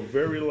Sleep for a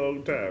very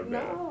long time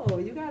now. no,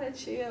 you gotta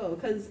chill.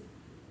 Cause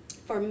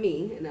for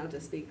me, and I'll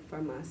just speak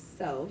for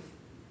myself,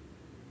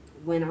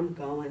 when I'm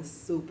going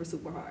super,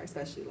 super hard,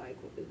 especially like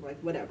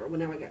whatever,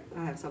 whenever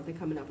I have something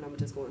coming up and I'm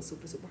just going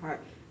super, super hard,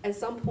 at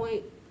some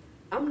point,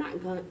 I'm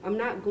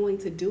not going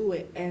to do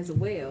it as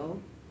well.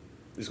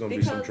 There's going to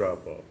be some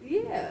drop off.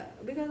 Yeah,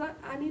 because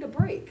I need a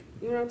break.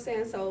 You know what I'm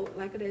saying? So,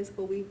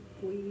 lackadaisical, we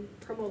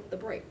promote the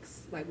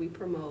breaks. Like, we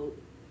promote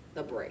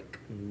the break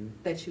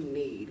that you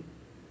need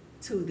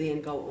to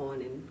then go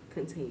on and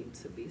continue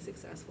to be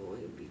successful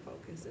and be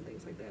focused and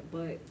things like that.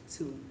 But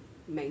to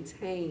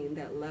maintain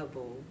that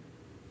level,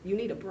 you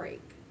need a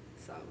break.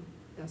 So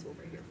that's what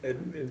we're here for.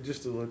 And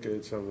just to look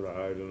at some of the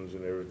items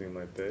and everything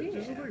like that, Yeah.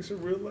 just like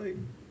some real like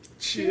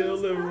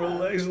chill and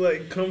relaxed,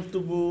 like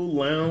comfortable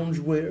lounge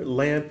wear,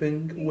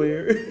 lamping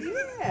wear.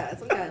 Yeah,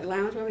 so we got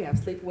loungewear, we have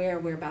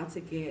sleepwear. We're about to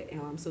get,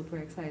 and I'm super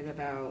excited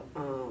about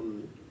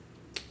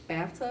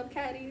bathtub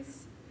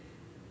caddies.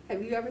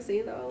 Have you ever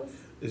seen those?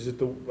 Is it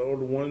the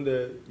one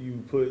that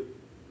you put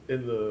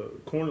in the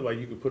corner, like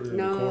you could put it in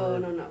the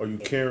corner? No. Or you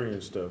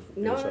carrying stuff?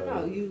 No.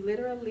 It? You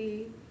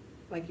literally,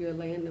 like,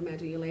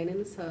 imagine you're laying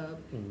in the tub,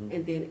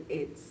 and then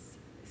it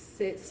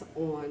sits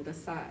on the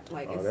side.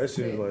 Like, that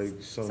seems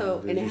like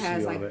something that you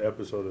see on an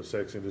episode of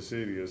Sex and the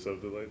City or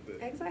something like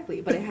that. Exactly,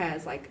 but it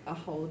has like a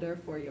holder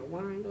for your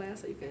wine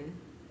glass, so you can,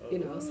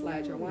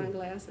 slide your wine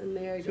glass in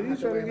there. You So don't you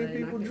have to worry trying to about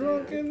get it people knocking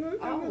drunk down. in the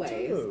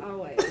tub?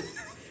 Always.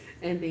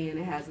 And then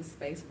it has a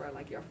space for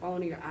like your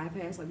phone or your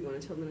iPad, so if you want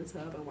to chill in the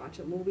tub and watch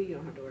a movie, you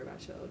don't have to worry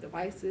about your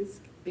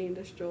devices being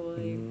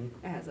destroyed.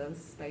 It has a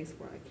space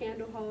for a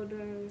candle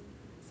holder,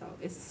 so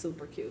it's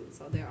super cute.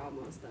 So they're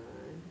almost done.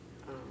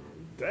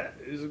 That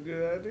is a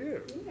good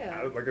idea.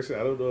 Yeah. Like I said,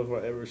 I don't know if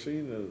I've ever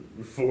seen them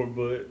before,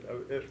 but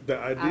the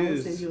idea I will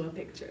is send you a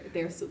picture.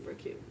 They're super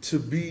cute. to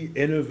be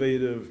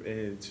innovative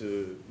and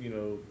to,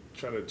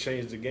 try to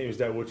change the game. Is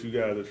that what you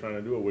guys are trying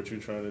to do, or what you're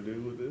trying to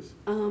do with this?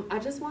 I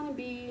just want to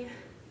be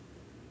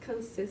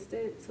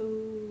consistent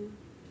to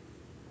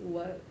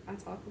what I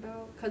talk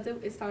about, because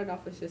it started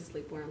off as just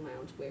sleepwear and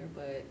loungewear,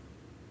 but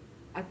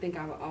I think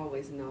I've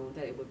always known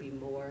that it would be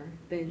more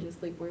than just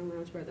sleepwear and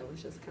loungewear. That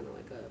was just kind of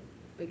like a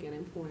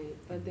beginning point.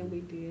 But then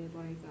we did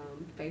like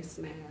face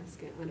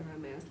mask and under eye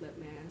mask, lip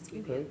mask. We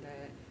Okay. did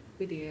that.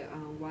 We did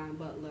wine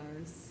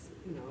butlers,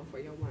 you know, for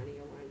your wine and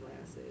your wine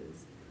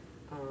glasses.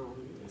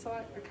 So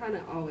I kind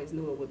of always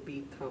knew it would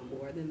become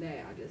more than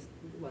that. I just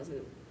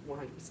wasn't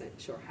 100%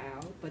 sure how.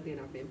 But then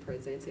I've been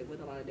presented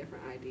with a lot of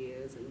different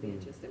ideas, and then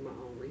just in my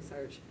own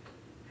research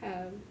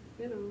have,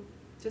 you know,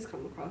 just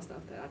come across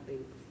stuff that I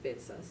think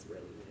fits us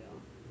really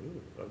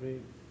well. I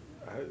mean,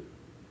 I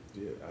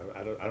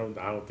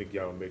don't think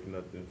y'all make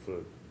nothing for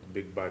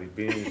big body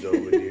beans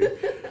over here,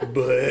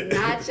 but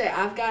Not yet.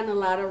 I've gotten a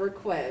lot of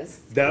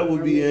requests. that would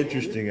for be men.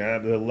 interesting.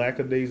 The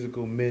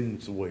lackadaisical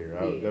menswear.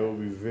 That Yeah. would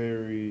be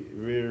very,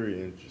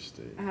 very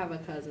interesting. I have a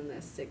cousin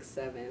that's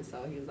 6'7",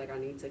 so he was like, I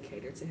need to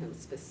cater to him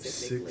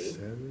specifically.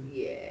 6'7"?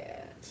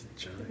 Yeah. It's a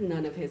giant.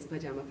 None of his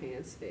pajama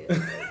pants fit.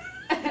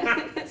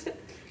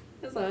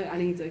 So I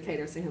need to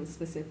cater to him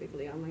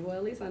specifically. I'm like, well,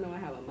 at least I know I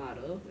have a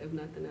model, if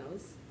nothing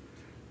else.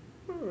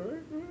 All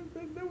right, well,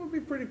 that would be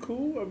pretty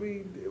cool. I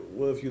mean,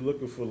 well, if you're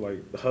looking for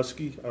like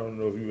Husky, I don't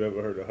know if you've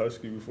ever heard of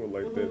Husky before,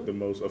 like the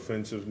most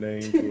offensive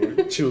name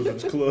for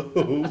children's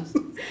clothes.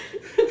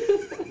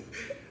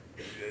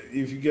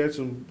 If you got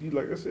some,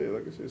 like I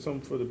said,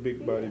 something for the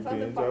big body Yeah, something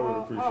pins, for I would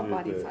all appreciate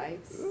body that.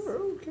 types.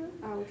 Okay.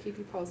 I will keep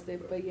you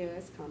posted, but yeah,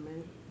 it's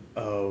coming.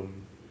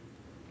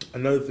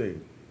 Another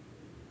thing,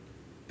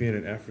 being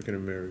an African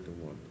American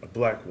woman, a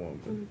black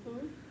woman,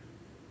 Mm-hmm.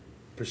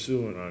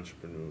 pursuing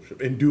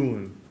entrepreneurship and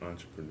doing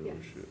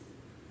entrepreneurship. Yes.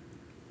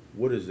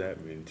 What does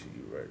that mean to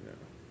you right now?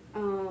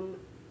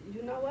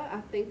 You know what?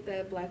 I think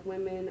that black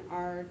women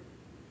are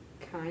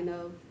kind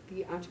of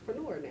the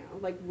entrepreneur now.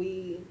 Like,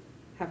 we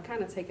have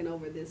kind of taken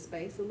over this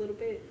space a little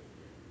bit.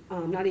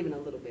 Not even a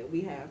little bit.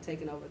 We have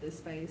taken over this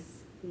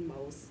space.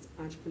 Most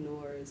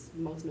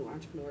new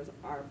entrepreneurs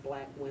are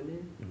black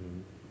women.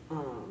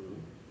 Mm-hmm.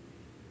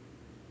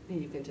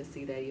 And you can just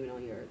see that even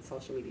on your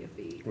social media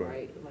feed, Right.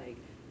 right? Like,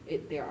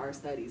 there are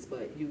studies,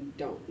 but you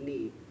don't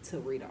need to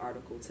read an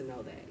article to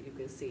know that. You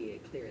can see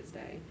it clear as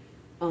day.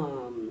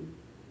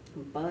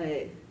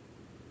 But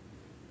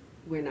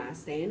we're not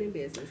staying in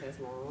business as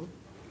long.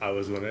 I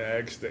was gonna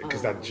ask that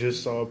because I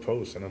just saw a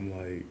post and I'm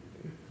like,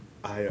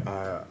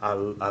 I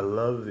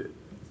love it,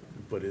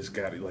 but it's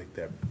got it like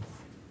that.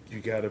 You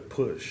got to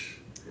push,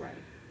 Right.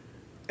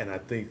 and I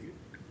think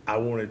I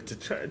wanted to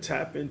try to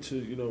tap into,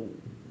 you know,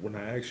 when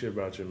I asked you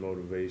about your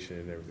motivation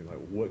and everything, like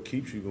what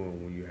keeps you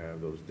going when you have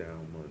those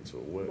down months,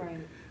 or what, Right.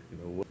 you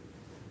know, what.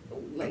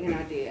 Like an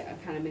idea, I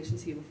kind of mentioned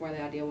to you before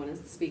that I want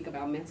to speak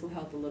about mental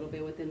health a little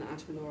bit within the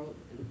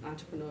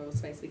entrepreneurial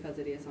space, because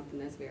it is something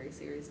that's very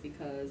serious,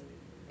 because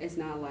it's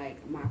not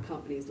like my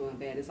company's doing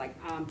bad. It's like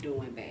I'm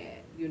doing bad.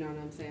 You know what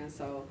I'm saying?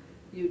 So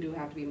you do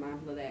have to be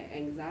mindful of that.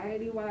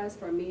 Anxiety-wise,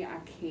 for me, I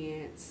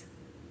can't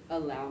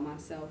allow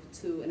myself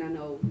to, and I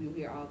know you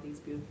hear all these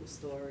beautiful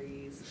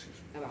stories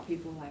about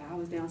people like, I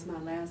was down to my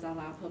last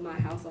dollar, I put my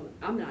house on.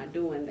 I'm not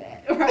doing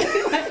that,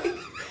 right? Like,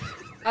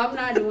 I'm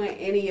not doing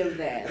any of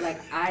that. Like,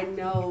 I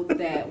know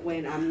that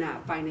when I'm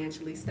not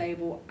financially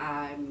stable,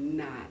 I'm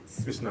not.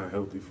 It's not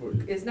healthy for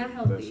you. It's not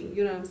That's healthy. it.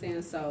 You know what I'm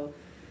saying? So,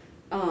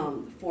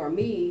 for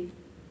me,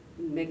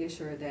 making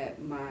sure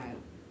that my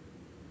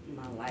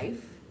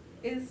life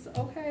is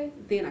okay,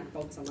 then I can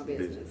focus on my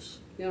business.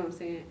 You know what I'm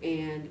saying?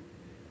 And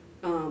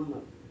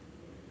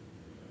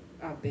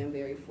I've been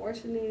very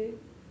fortunate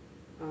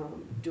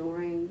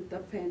during the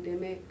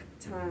pandemic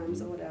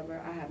times or whatever.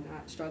 I have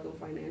not struggled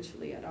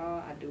financially at all.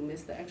 I do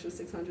miss the extra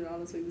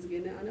 $600 we was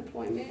getting in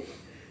unemployment,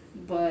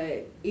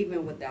 but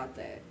even without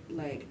that,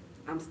 like,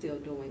 I'm still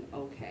doing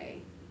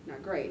okay.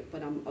 Not great,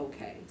 but I'm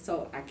okay.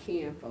 So I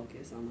can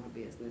focus on my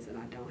business and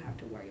I don't have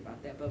to worry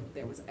about that. But if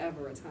there was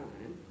ever a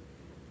time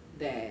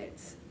that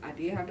I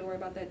did have to worry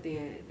about that,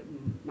 then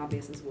my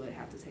business would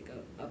have to take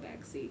a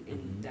back seat,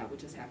 and that would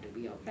just have to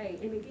be okay.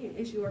 And again,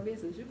 it's your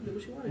business. You can do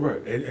what you want to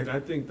Right, do. and I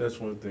think that's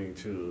one thing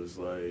too, is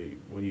like,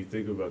 when you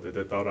think about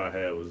that thought I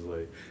had was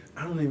like,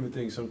 I don't even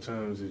think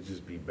sometimes it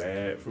just be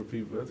bad for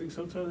people. I think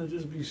sometimes it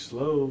just be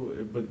slow,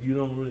 but you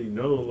don't really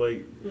know,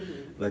 like,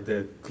 like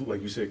that,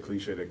 like you said,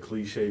 that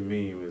cliche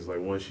meme is like,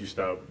 once you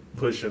stop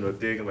pushing or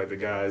digging like the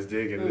guy's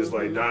digging, it's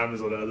like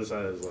diamonds on the other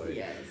side. Is like,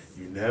 Yes.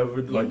 you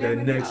never, like never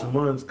that next know.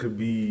 month could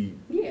be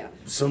Yeah.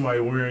 somebody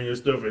wearing your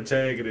stuff and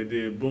tagging it,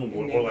 did boom.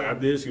 And Or like, then- I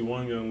did see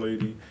one young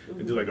lady that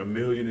did like $1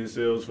 million in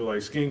sales for like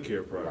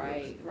skincare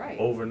products. Right.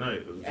 Overnight.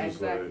 It was just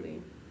Exactly.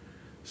 like,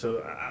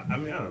 so I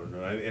mean, I don't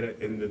know.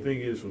 And the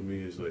thing is, for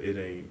me, is like, it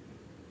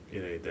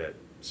ain't that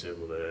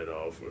simple at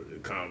all for the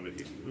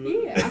comedy.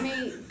 Yeah, I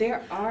mean,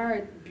 there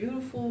are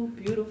beautiful,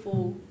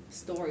 beautiful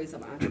stories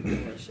of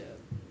entrepreneurship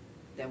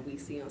that we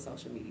see on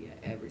social media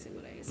every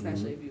single day,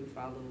 especially if you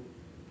follow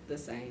the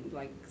same,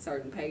 like,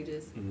 certain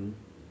pages.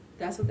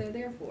 That's what they're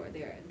there for.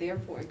 They're there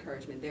for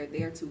encouragement. They're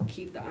there to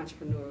keep the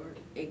entrepreneur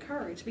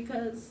encouraged,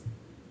 because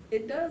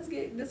it does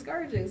get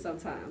discouraging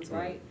sometimes,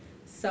 right?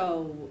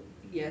 So,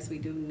 yes, we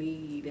do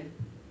need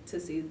to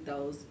see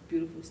those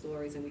beautiful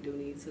stories, and we do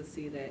need to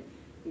see that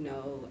you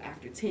know,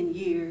 after 10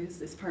 years,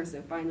 this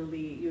person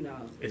finally, you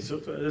know. And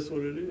sometimes that's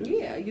what it is.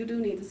 Yeah, you do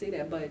need to see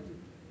that, but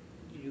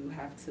you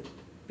have to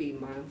be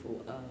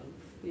mindful of,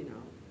 you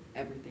know,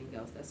 everything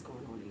else that's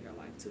going on in your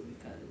life too,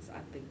 because I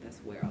think that's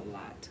where a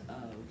lot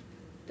of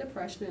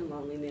depression and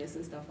loneliness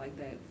and stuff like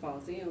that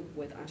falls in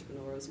with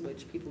entrepreneurs,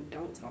 which people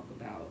don't talk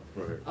about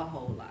Right. a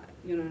whole lot.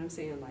 You know what I'm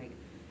saying? Like,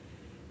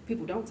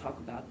 people don't talk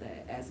about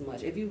that as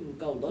much. If you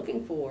go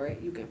looking for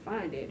it, you can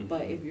find it,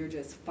 but if you're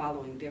just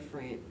following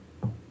different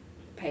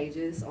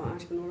pages on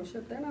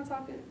entrepreneurship, they're not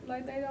talking,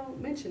 like, they don't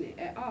mention it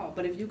at all.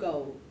 But if you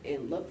go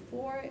and look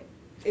for it,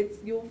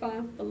 you'll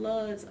find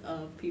floods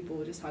of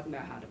people just talking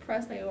about how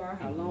depressed they are,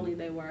 how lonely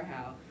they were,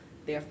 how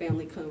their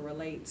family couldn't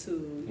relate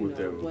to, you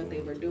know, what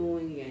they were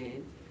doing,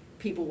 and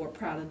people were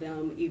proud of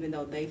them even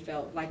though they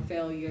felt like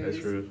failures.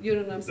 That's real. You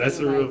know what I'm saying? That's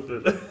a real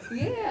thing.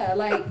 Yeah,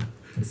 like,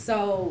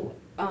 so,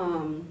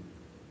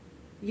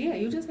 yeah,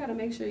 you just gotta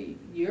make sure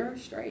you're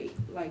straight.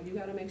 Like, you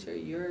gotta make sure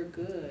you're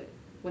good,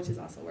 which is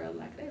also where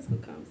lackadaisical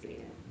comes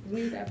in. You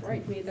need that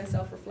break, you need that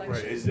self-reflection.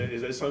 Right.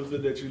 Is that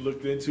something that you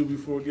looked into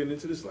before getting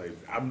into this? Like,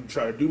 I'm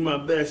trying to do my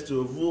best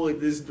to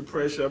avoid this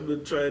depression. I'm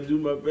gonna try to do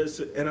my best.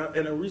 And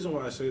the reason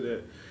why I say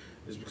that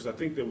is because I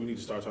think that we need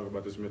to start talking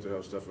about this mental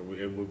health stuff. And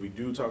when we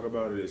do talk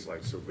about it, it's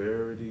like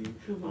severity,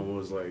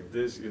 almost like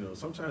this. You know,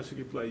 sometimes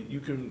you can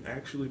you can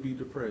actually be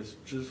depressed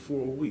just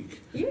for a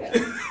week. Yeah,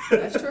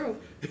 that's true.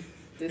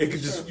 You can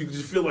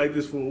just feel like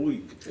this for a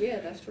week. Yeah,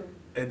 that's true.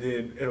 And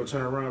then it'll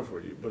turn around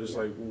for you. But it's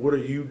like, what are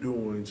you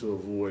doing to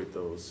avoid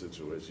those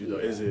situations? You know,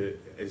 is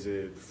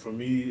it for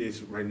me?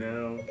 It's right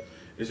now.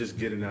 It's just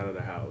getting out of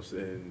the house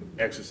and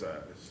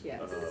exercise.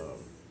 Yes.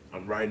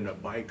 I'm riding a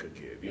bike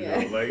again. You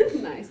Yeah. know, like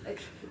Nice.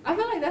 I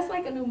feel like that's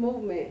like a new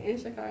movement in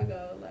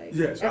Chicago. Like,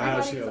 yes, I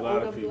have seen everybody's a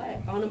lot of people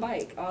on a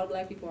bike. All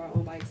Black people are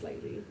on bikes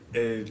lately.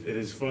 And it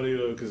is funny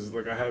though, because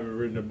like I haven't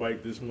ridden a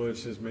bike this much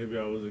since maybe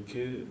I was a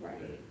kid.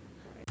 Right.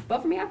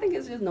 But for me, I think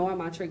it's just knowing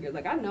my triggers.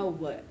 Like, I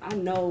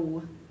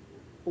know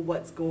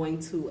what's going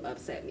to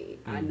upset me.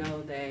 I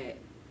know that,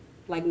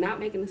 like, not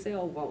making a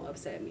sale won't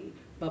upset me,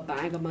 but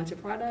buying a bunch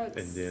of products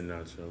And then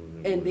not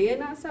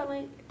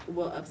selling.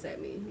 will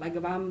upset me. Like,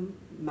 if I'm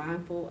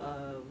mindful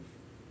of,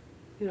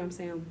 you know what I'm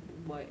saying,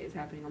 what is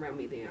happening around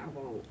me, then I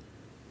won't,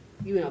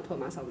 you know, put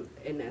myself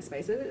in that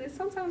space. It's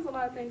sometimes a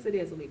lot of things it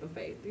is a leap of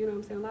faith. You know what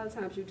I'm saying? A lot of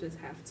times you just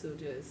have to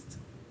just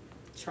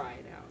try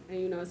it out. And,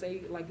 you know,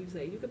 say, like you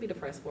say, you could be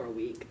depressed for a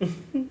week.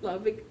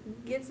 Like, if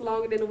it gets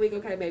longer than a week,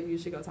 okay, maybe you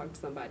should go talk to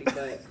somebody.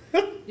 But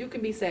you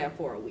can be sad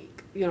for a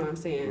week. You know what I'm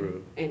saying?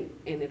 Real. And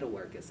it'll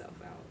work itself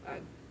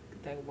out.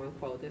 That one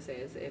quote that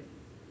says,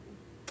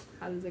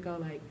 how does it go?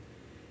 Like,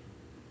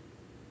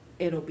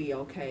 it'll be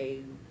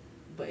okay,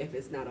 but if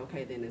it's not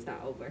okay, then it's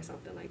not over, or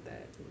something like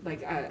that.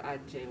 Like, I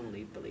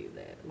genuinely believe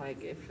that.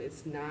 Like, if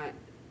it's not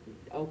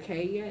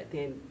okay yet,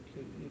 then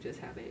you just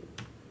haven't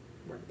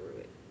worked through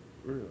it.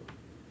 Real.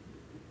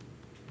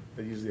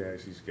 I usually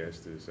ask each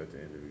guest this at the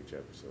end of each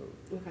episode.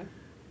 Okay.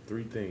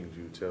 3 things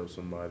you tell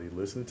somebody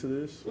listening to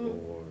this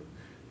or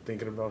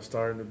thinking about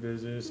starting a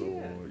business,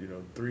 or, you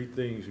know, 3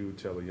 things you would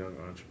tell a young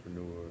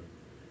entrepreneur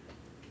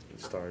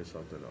starting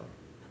something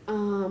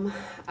off.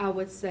 I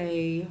would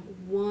say,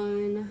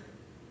 1,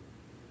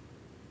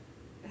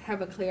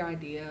 have a clear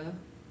idea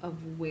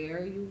of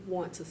where you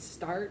want to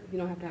start. You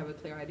don't have to have a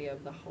clear idea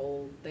of the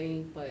whole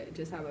thing, but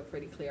just have a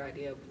pretty clear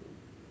idea of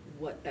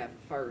what that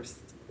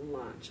first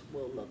launch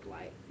will look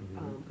like.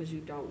 Because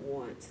you don't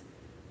want,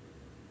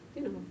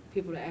 you know,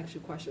 people to ask you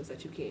questions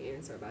that you can't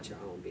answer about your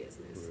own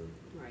business,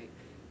 right?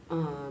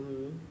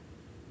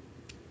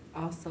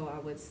 Also, I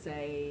would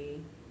say,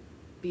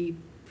 be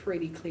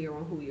pretty clear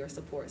on who your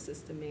support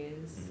system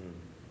is.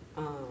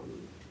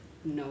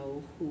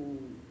 Know who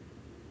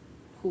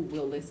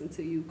will listen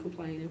to you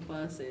complain and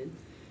fuss, and,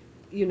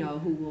 you know,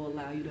 who will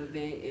allow you to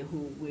vent, and who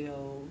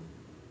will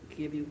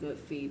give you good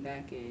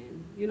feedback,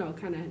 and, you know,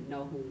 kind of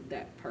know who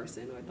that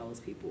person or those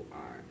people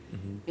are.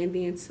 And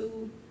then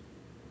 2,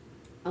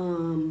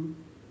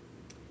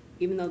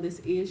 even though this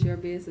is your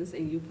business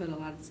and you put a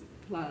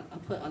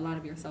lot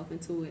of yourself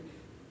into it,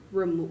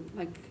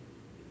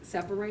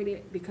 separate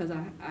it, because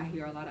I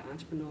hear a lot of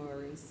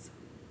entrepreneurs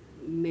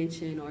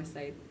mention or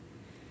say,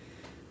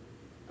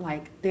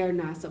 like, they're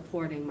not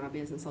supporting my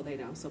business, so they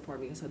don't support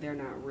me, so they're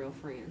not real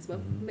friends. But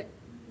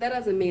that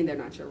doesn't mean they're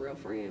not your real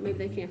friend. Maybe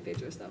they can't fit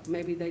your stuff.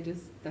 Maybe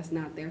that's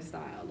not their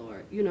style,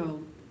 or, you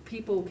know,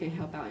 people can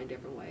help out in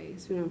different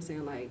ways. You know what I'm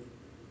saying? Like,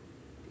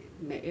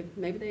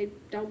 maybe they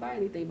don't buy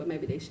anything, but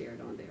maybe they share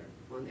it on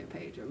their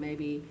page, or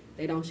maybe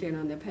they don't share it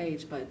on their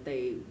page, but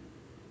they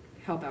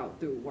help out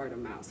through word of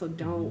mouth. So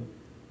don't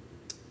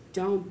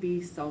don't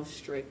be so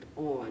strict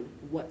on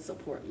what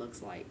support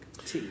looks like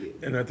to you.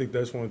 And I think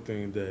that's one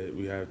thing that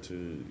we have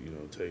to,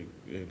 take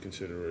in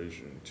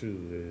consideration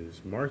too,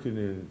 is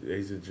marketing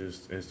isn't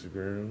just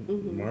Instagram.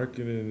 Mm-hmm.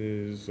 Marketing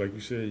is, like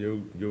you said,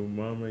 your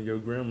mama and your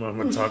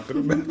grandmama talking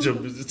about your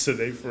business to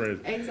their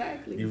friends.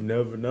 Exactly. You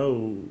never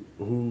know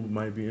who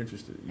might be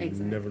interested. You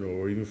Exactly. never know.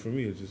 Or even for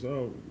me, it's just,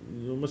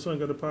 my son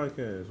got a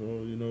podcast,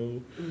 or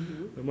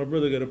Mm-hmm. my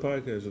brother got a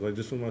podcast. Like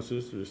just when my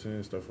sister is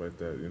saying stuff like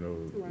that,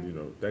 Right.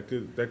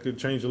 that could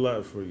change a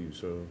lot for you.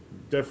 So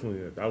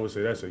definitely, I would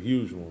say that's a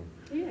huge one.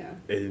 Yeah.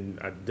 And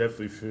I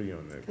definitely feel you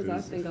on that. Because I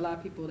think a lot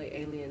of people, they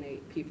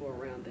alienate people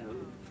around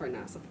them for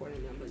not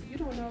supporting them, but you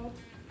don't know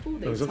who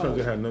they sometimes told.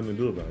 it had nothing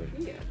to do about it.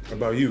 Yeah.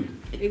 About you.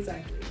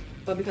 Exactly.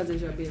 But because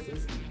it's your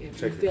business, you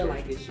Take it feel personal.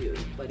 like it's you,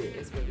 but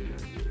it's really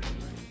not you. Right?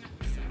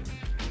 So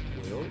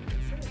Well,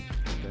 that's it.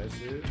 that's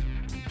it.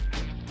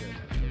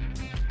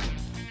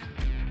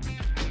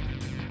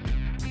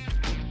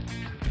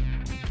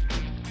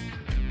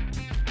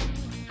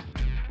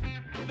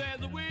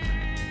 There's a way.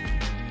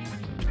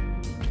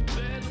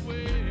 There's a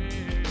way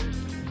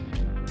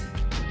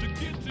to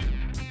get to.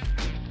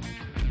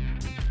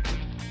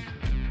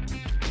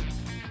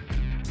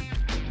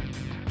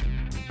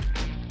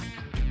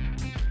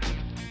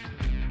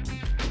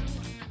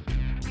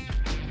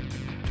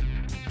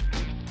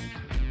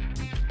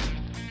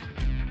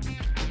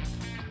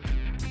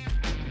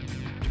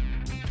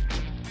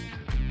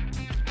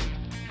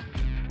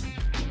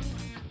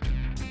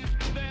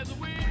 There's a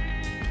way.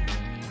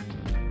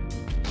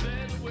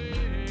 There's a way.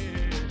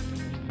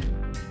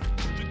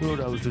 Well,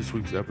 that was this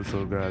week's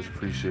episode, guys.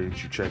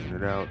 Appreciate you checking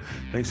it out.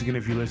 Thanks again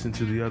if you listened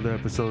to the other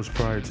episodes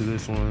prior to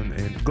this one.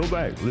 And go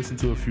back, listen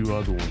to a few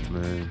other ones,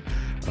 man.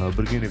 But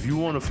again, if you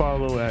want to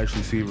follow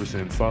Ashley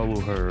Severson, follow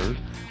her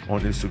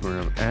on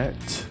Instagram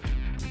at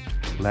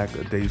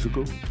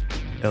lackadaisical,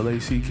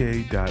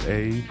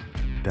 LACK.A.DAISICAL.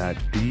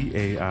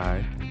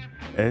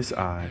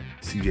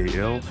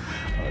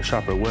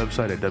 Shop her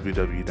website at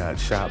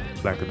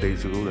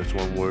www.shoplackadaisical, that's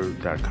one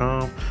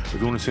word.com. If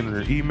you want to send her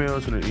an email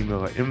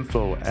at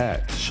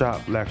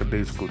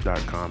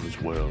info@shoplackadaisical.com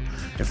as well.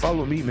 And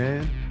follow me,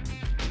 man,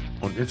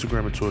 on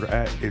Instagram and Twitter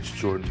at It's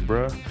Jordan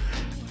Bruh,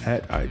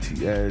 at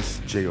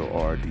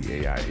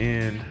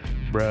ITSJORDAIN,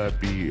 Bruh,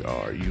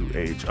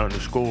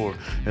 BRUH_.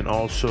 And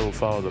also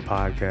follow the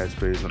podcast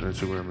page on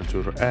Instagram and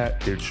Twitter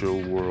at It's Your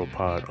World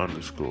Pod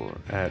 _,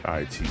 at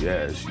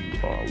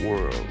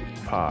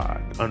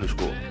ITSURWorldPod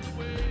 _.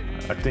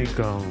 I think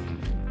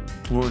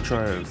we're gonna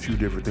try a few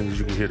different things.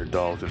 You can hear the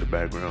dogs in the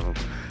background.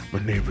 My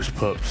neighbor's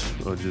pups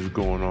are just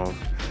going off.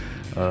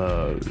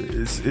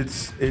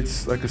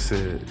 It's like I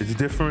said, it's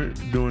different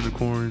during the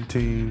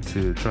quarantine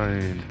to try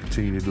and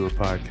continue to do a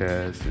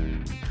podcast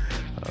and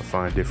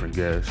find different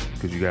guests,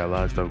 because you got a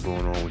lot of stuff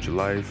going on with your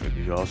life, and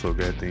you also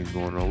got things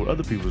going on with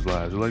other people's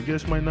lives. Like,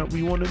 guests might not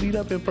be want to meet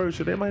up in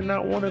person. They might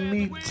not want to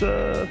meet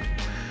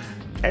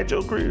at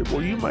your crib,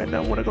 or you might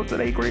not want to go to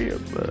their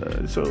crib.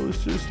 So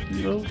it's just,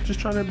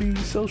 just trying to be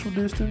social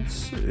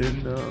distance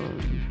and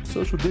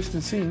social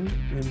distancing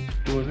and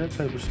doing that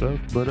type of stuff.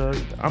 But I'm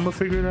gonna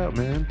figure it out,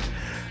 man.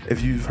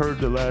 If you've heard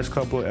the last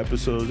couple of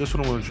episodes, that's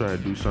what I want to try to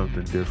do,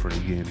 something different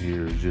again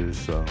here.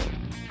 Just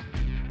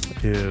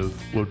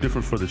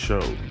different for the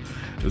show.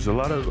 There's a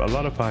lot of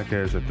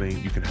podcasts. I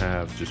think you can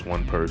have just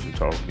one person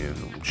talking,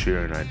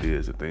 sharing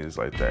ideas and things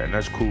like that, and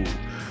that's cool.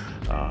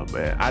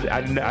 Man,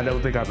 I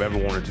don't think I've ever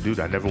wanted to do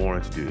that. I never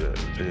wanted to do that,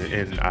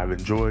 and I've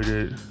enjoyed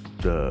it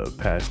the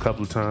past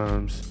couple of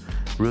times.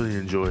 Really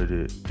enjoyed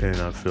it, and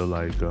I feel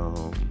like,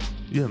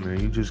 yeah, man,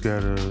 you just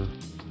gotta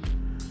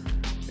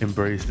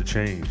embrace the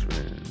change,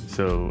 man.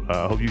 So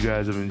I hope you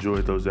guys have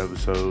enjoyed those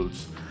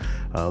episodes.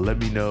 Let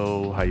me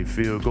know how you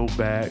feel. Go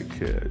back,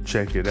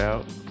 check it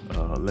out.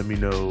 Let me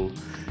know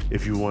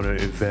if you want to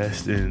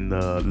invest in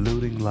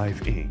Looting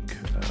Life Inc.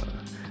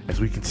 As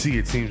we can see,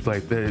 it seems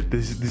like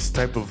this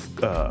type of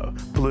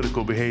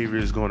political behavior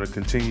is going to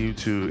continue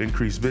to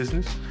increase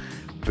business.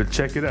 But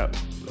check it out.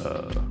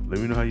 Let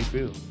me know how you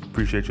feel.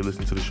 Appreciate you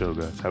listening to the show,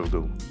 guys. Have a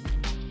good one.